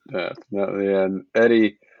 Definitely. And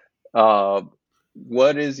Eddie, uh,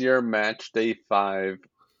 what is your match day 5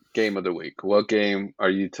 game of the week? What game are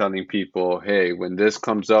you telling people, hey, when this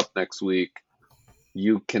comes up next week,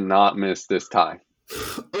 you cannot miss this tie?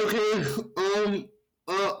 Okay,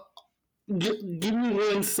 uh, give me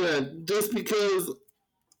one set, just because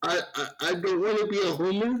I don't want to be a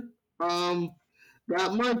homer. Um,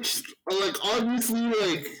 that much, like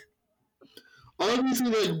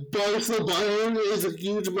Barca Bayern is a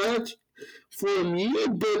huge match for me,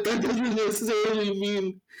 but that doesn't necessarily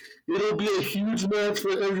mean it'll be a huge match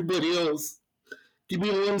for everybody else. Give me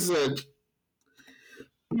one sec.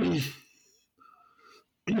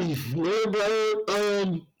 What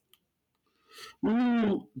about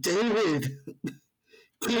David?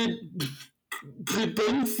 Could could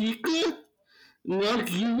Benfica knock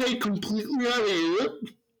Juve completely out of Europe?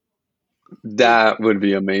 Like, That would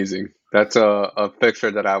be amazing. That's a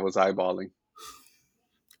picture that I was eyeballing.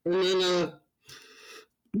 and then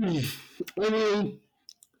I mean,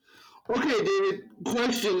 okay, David.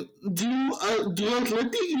 Question: do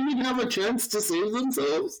Atleti even have a chance to save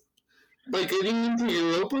themselves by getting into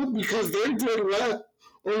Europa, because they're dead last,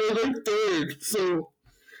 or no, they're third? So,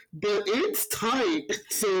 but it's tight.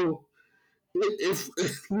 So if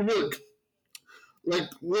look, like,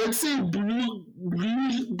 let's say Blue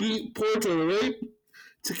beat Porto, right,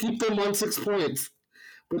 to keep them on 6 points.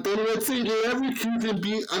 But then let's say Leverkusen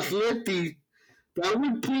beat Atleti, that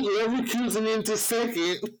would put Leverkusen into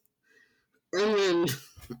second, and then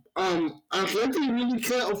Atleti really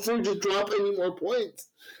can't afford to drop any more points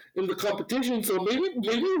in the competition. So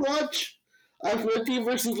maybe watch Atleti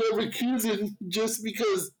versus Leverkusen, just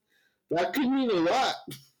because that could mean a lot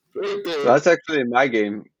right there. That's actually my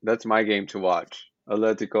game. That's my game to watch.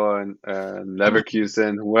 Atletico and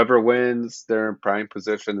Leverkusen. Whoever wins, they're in prime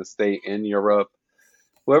position to stay in Europe.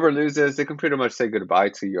 Whoever loses, they can pretty much say goodbye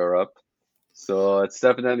to Europe. So it's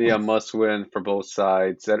definitely a must win for both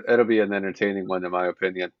sides. It'll be an entertaining one, in my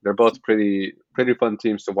opinion. They're both pretty fun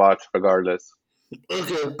teams to watch, regardless.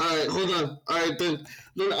 Okay, all right, hold on. All right, then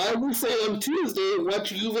I will say on Tuesday, watch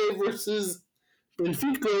Juve versus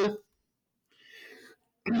Benfica,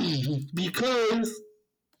 because,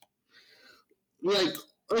 like,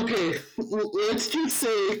 okay, let's just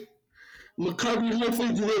say Maccabi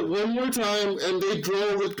Haifa did it one more time and they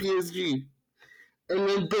draw with PSG, and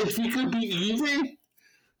then Benfica beat Juve.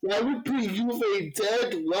 That would put Juve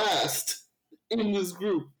dead last in this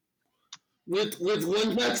group with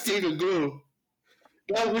one match day to go.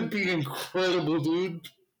 That would be incredible, dude.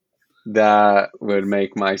 That would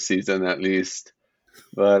make my season at least.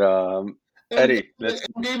 But And, Eddie, let's.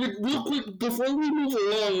 and David, real quick, before we move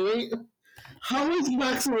along, right? How is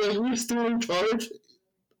Max Allegri still in charge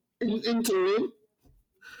in Turin?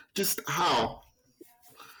 Just how?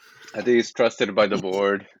 I think he's trusted by the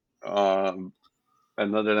board. Um,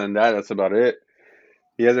 and other than that, that's about it.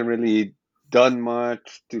 He hasn't really done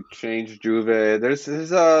much to change Juve. There's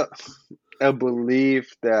a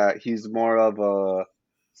belief that he's more of a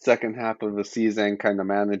second half of the season kind of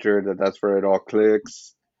manager. That's where it all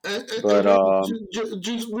clicks. And But then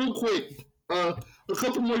just real quick, a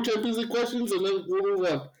couple more Champions League questions, and then we'll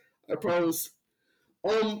move on. I promise.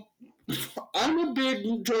 Um, I'm a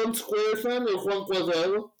big John Square fan of Juan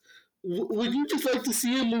Cuadrado. Would you just like to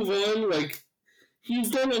see him move on? Like, he's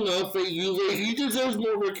done enough at Juve. He deserves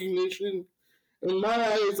more recognition. In my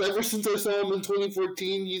eyes, ever since I saw him in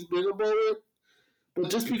 2014, he's been a baller. But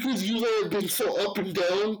just because Juve have been so up and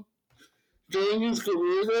down during his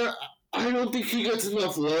career there, I don't think he gets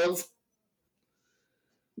enough love.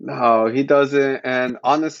 no, he doesn't. And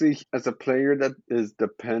honestly, as a player that is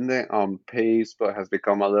dependent on pace, but has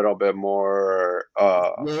become a little bit more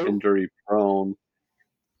No? injury prone.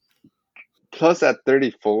 Plus, at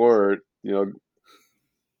 34,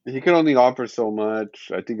 he can only offer so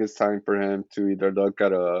much. I think it's time for him to either look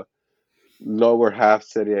at a lower half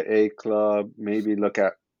Serie A club, maybe look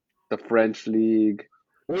at the French league,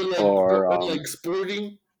 or Or like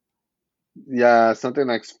Sporting. yeah, something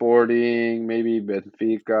like Sporting, maybe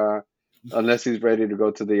Benfica, unless he's ready to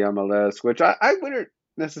go to the MLS, which I wouldn't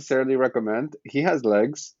necessarily recommend. He has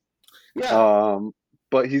legs, Yeah, um,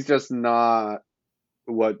 but he's just not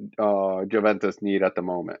what Juventus need at the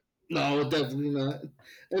moment. no, definitely not.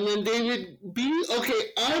 And then David B. Okay,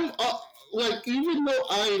 I'm like, even though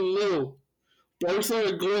I know Barca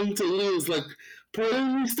are going to lose, like, part of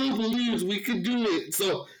me still believes we could do it.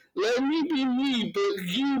 So let me be me, but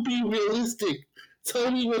you be realistic.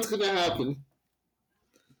 Tell me what's gonna happen.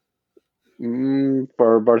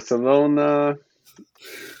 For Barcelona,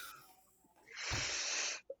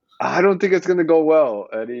 I don't think it's gonna go well,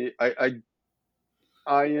 Eddie.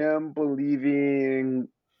 I am believing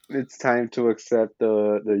it's time to accept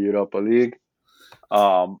the Europa League.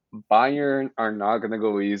 Bayern are not gonna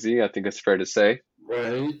go easy. I think it's fair to say.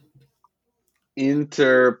 Right?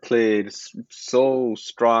 Inter played so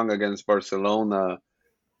strong against Barcelona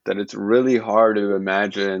that it's really hard to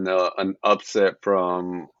imagine an upset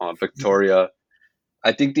from Victoria.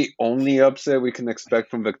 I think the only upset we can expect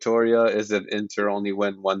from Victoria is if Inter only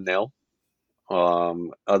win 1-0.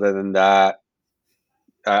 Other than that,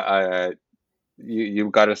 I you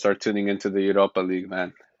got to start tuning into the Europa League,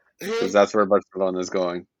 man, because Hey, that's where Barcelona is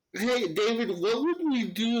going. hey, David, what would we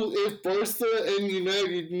do if Barca and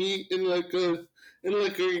United meet in like a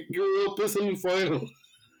Europa semifinal?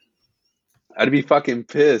 I'd be fucking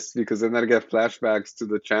pissed because then I'd get flashbacks to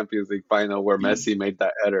the Champions League final where Messi made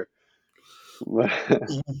that header.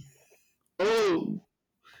 Oh,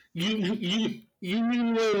 you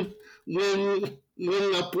mean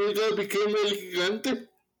when La Pulga became El Gigante?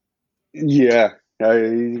 Yeah,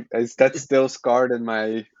 that's still scarred in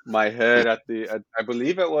my head I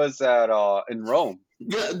believe it was at in Rome.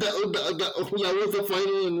 Yeah, that was the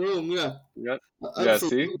final in Rome. Yeah, Yeah, yeah. See,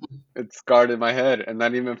 absolutely. it's scarred in my head, and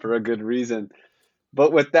not even for a good reason.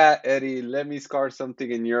 But with that, Eddie, let me scar something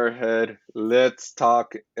in your head. Let's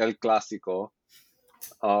talk El Clásico.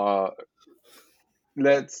 Uh,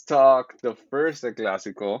 let's talk the first El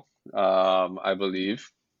Clásico. I believe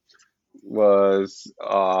was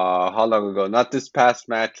how long ago? Not this past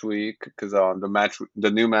match week, because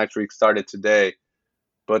the new match week started today,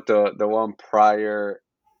 but the one prior,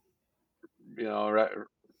 you know,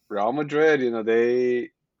 Real Madrid. You know,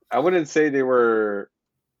 I wouldn't say they were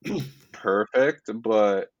perfect,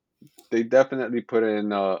 but they definitely put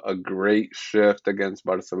in a great shift against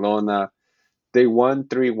Barcelona. They won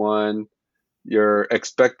 3-1. Your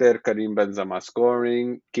expected Karim Benzema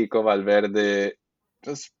scoring, Kiko Valverde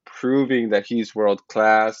just proving that he's world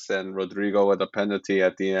class, and Rodrigo with a penalty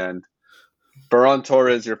at the end. Ferran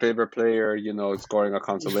Torres, your favorite player, scoring a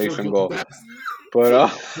consolation goal.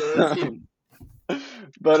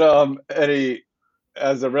 But Eddie,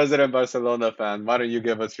 as a resident Barcelona fan, why don't you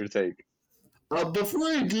give us your take? Before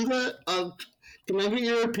I do that, can I get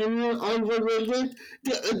your opinion on Valverde?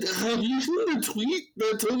 Have you seen the tweet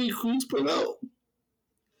that Tony Cruz put out?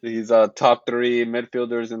 He's top three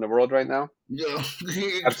midfielders in the world right now. Yeah,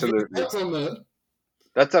 Absolutely. that's on that.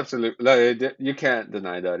 That's absolutely, like, you can't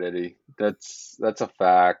deny that, Eddie. That's a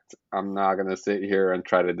fact. I'm not gonna sit here and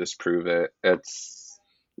try to disprove it. So,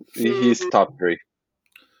 He's top three.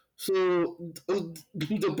 the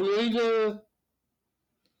Bruyne,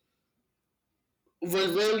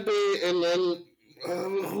 Valverde, and then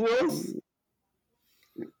who else?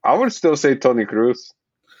 I would still say Tony Cruz.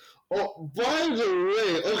 Oh, by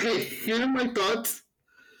the way, okay, here are my thoughts.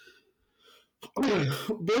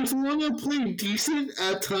 Barcelona played decent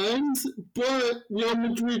at times, but Real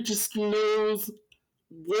Madrid just knows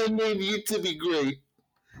when they need to be great,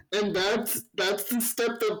 and that's the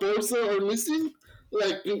step that Barca are missing.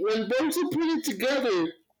 Like when Barca put it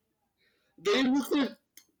together, they look like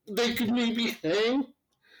they could maybe hang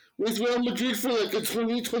with Real Madrid for like a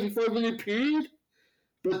 20-25 minute period,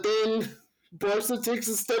 but then Barca takes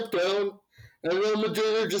a step down, and Real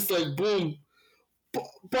Madrid are just like boom.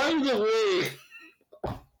 By the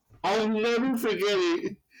way, I'll never forget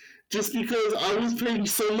it. Just because I was paying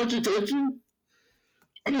so much attention,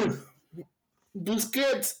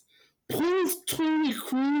 Busquets pulls Tony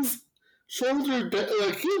Cruz shoulder down,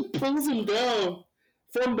 like he pulls him down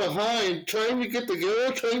from behind, trying to get the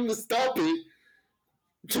goal, trying to stop it.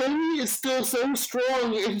 Tony is still so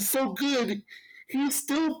strong and so good. He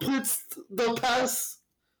still puts the pass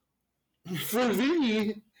for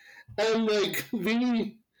Vinny, and like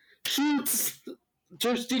Vinny shoots,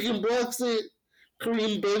 Ter Stegen blocks it,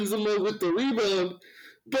 Karim Benzema with the rebound.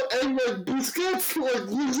 But and like Busquets like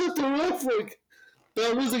looks at the ref like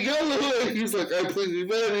that was a yellow. And he's like, I played the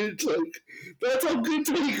advantage. Like that's how good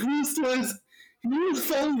Tony Cruz was. He was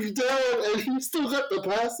falling down and he still got the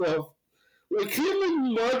pass off. Like him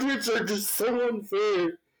and Modric are just so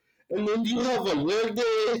unfair. And then you have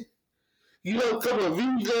Valverde, you have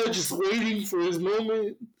Camavinga just waiting for his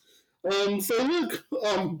moment. So look,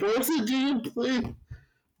 Barca didn't play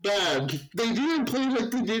bad. They didn't play like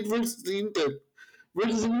they did versus Inter.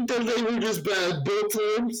 Versus Inter, they were just bad both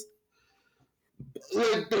times.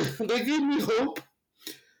 Like they gave me hope,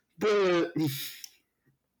 but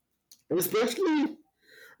especially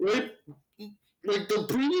right, like the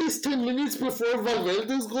previous 10 minutes before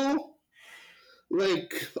Valverde's goal,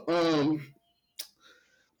 like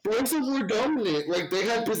Barca were dominant. Like they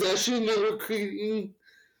had possession, they were creating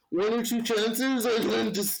one or two chances and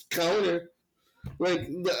then just counter. Like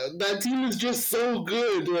that team is just so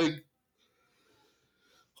good. Like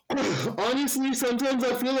honestly, sometimes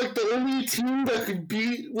I feel like the only team that could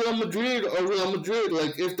beat Real Madrid are Real Madrid.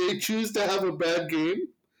 Like if they choose to have a bad game,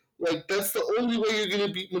 like that's the only way you're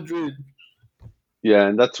gonna beat Madrid. Yeah,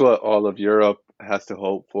 and that's what all of Europe has to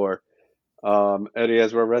hope for. Eddie,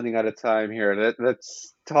 as we're running out of time here,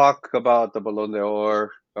 let's talk about the Ballon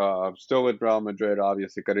d'Or. Still with Real Madrid,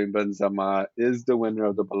 obviously, Karim Benzema is the winner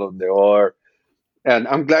of the Ballon d'Or. And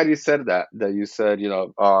I'm glad you said that you said,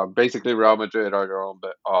 basically Real Madrid are their own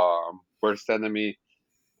worst enemy.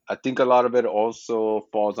 I think a lot of it also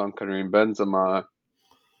falls on Karim Benzema.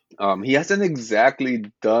 He hasn't exactly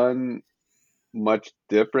done much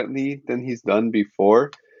differently than he's done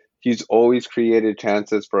before. He's always created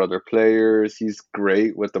chances for other players. He's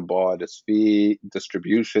great with the ball at his feet.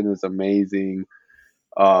 Distribution is amazing.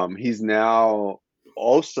 He's now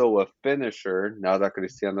also a finisher now that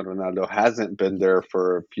Cristiano Ronaldo hasn't been there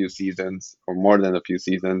for a few seasons or more than a few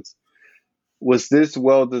seasons. Was this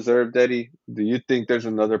well deserved, Eddie? Do you think there's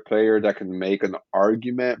another player that can make an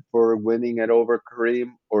argument for winning it over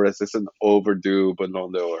Kareem, or is this an overdue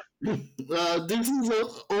Ballon d'Or? This is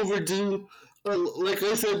overdue. Like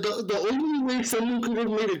I said, the only way someone could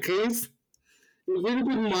have made a case, it would have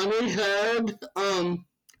been Mane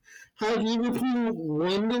had Liverpool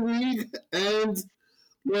won the league and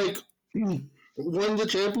like won the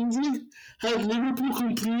Champions League. Had Liverpool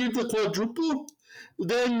completed the quadruple,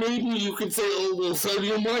 then maybe you could say, oh well,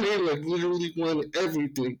 Sadio Mane like literally won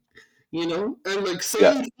everything, you know. And like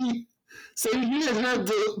Yeah. say he had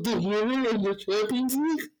the winner in the Champions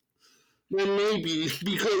League, then maybe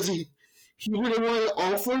because he would have won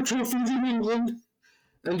all four trophies in England,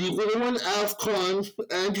 and he would have won AFCON,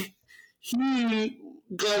 and he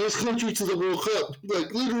got his country to the World Cup.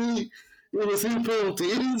 Like literally, it was his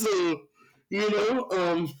penalties, or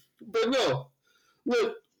but no,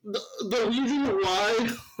 look, the reason why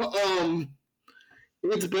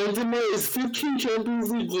it's Benzema is 15 Champions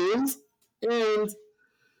League goals, and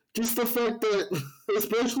just the fact that,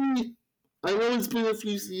 especially, I know it's been a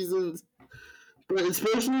few seasons, but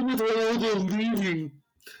especially with Ronaldo leaving,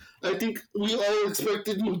 I think we all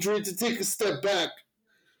expected Madrid to take a step back.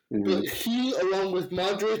 Hmm. But he, along with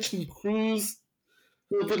Modric and Cruz,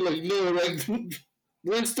 have been like, no, like,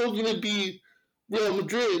 we're still going to be Real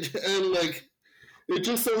Madrid. And, like, it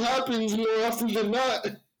just so happens more often than not,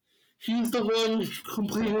 he's the one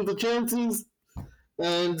completing the chances.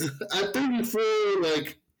 And at 34,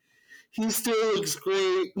 like, he still looks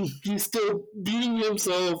great. He's still beating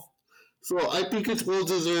himself. So I think it's well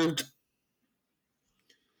deserved.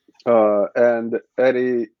 And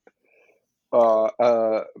Eddie, uh,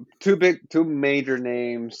 uh, two major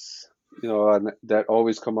names, that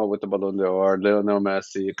always come up with the Ballon d'Or: Lionel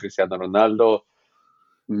Messi, Cristiano Ronaldo.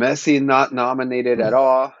 Messi not nominated at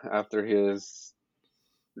all after his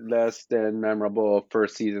less than memorable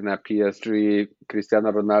first season at PSG.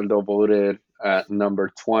 Cristiano Ronaldo voted at number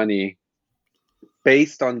 20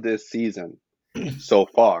 based on this season so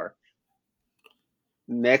far.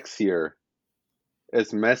 Next year,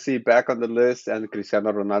 is Messi back on the list and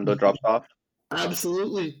Cristiano Ronaldo drops off?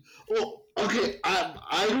 Absolutely. Well, okay,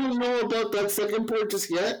 I don't know about that second part just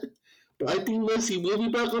yet, but I think Messi will be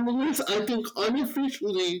back on the list. I think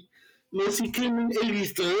unofficially, Messi came in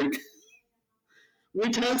 83rd,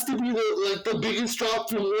 which has to be the biggest drop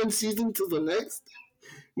from one season to the next.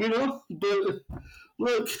 You know, but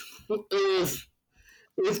look,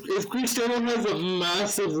 if Cristiano has a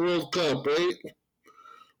massive World Cup, right?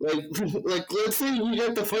 Like like let's say we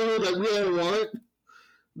get the final that we all want,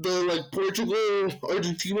 the like Portugal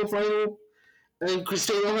Argentina final, and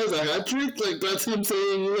Cristiano has a hat trick, like that's him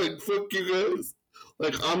saying like "fuck you guys,"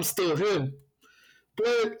 like I'm still him.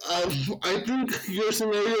 But I think your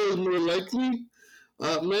scenario is more likely.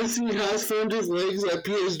 Messi has found his legs at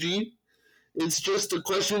PSG. It's just a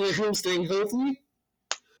question of him staying healthy.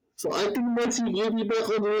 So I think Messi will be back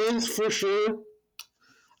on the list for sure.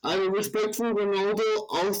 Out of respect for Ronaldo,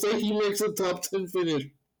 I'll say he makes a top 10 finish.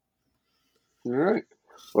 All right.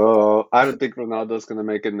 Well, I don't think Ronaldo's going to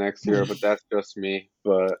make it next year, but that's just me.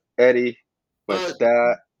 But Eddie, with Uh,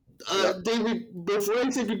 that, yep. David, before I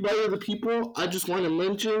say goodbye to the people, I just want to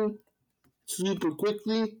mention super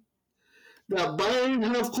quickly that Bayern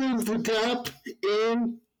have closed the gap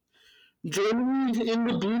in Germany in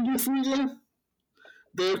the Bundesliga.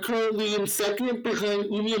 They're currently in second behind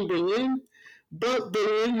Union Berlin, but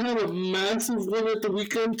Berlin had a massive win at the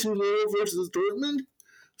weekend 2-0 versus Dortmund,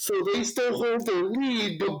 so they still hold their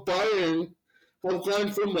lead, but Bayern have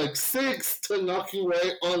gone from like sixth to knocking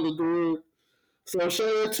right on the door. So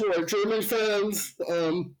shout out to our German fans.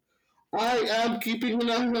 I am keeping an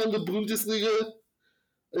eye on the Bundesliga.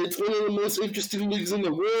 It's one of the most interesting leagues in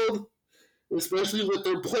the world, especially with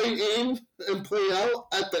their play in and play out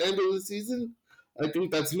at the end of the season. I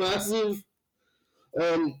think that's massive.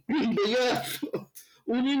 But yeah,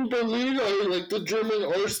 Union Berlin are like the German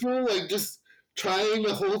Arsenal, like just trying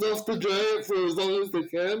to hold off the Giant for as long as they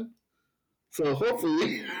can. So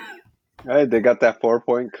hopefully, Hey, they got that 4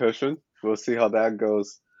 point cushion. We'll see how that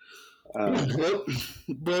goes. yep.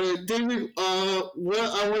 But David, what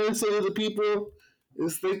I want to say to the people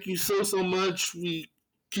is thank you so much. We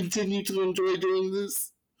continue to enjoy doing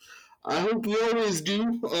this. I hope you always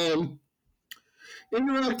do.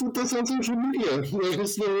 Interact with us on social media. Let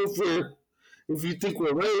us know if you think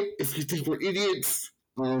we're right, if you think we're idiots.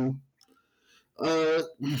 Uh,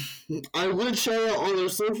 I would shout out all our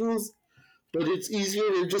socials, but it's easier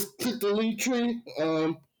to just click the link tree.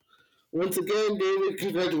 Once again, David,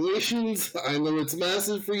 congratulations. I know it's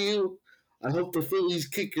massive for you. I hope the Phillies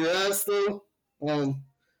kick your ass, though.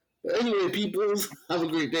 But anyway, peoples, have a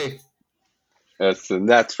great day. Yes, and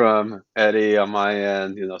that's from Eddie on my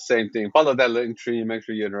end. Same thing. Follow that link tree. Make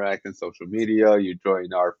sure you interact in social media. You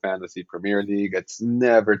join our fantasy Premier League. It's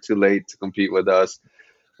never too late to compete with us.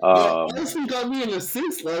 Yeah, Um, Allison got me an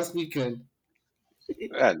assist last weekend.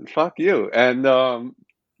 and fuck you. And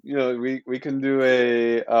we can do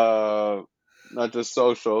a not just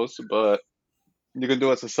socials, but you can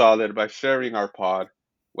do us a solid by sharing our pod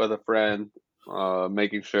with a friend,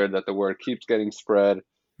 making sure that the word keeps getting spread.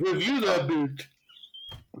 Review Uh, that bitch.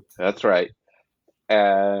 that's right.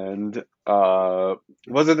 And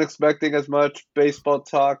wasn't expecting as much baseball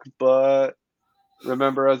talk, but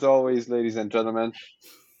remember, as always, ladies and gentlemen,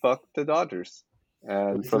 fuck the Dodgers.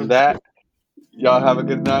 And from that, y'all have a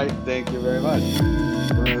good night. Thank you very much.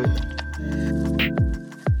 Right.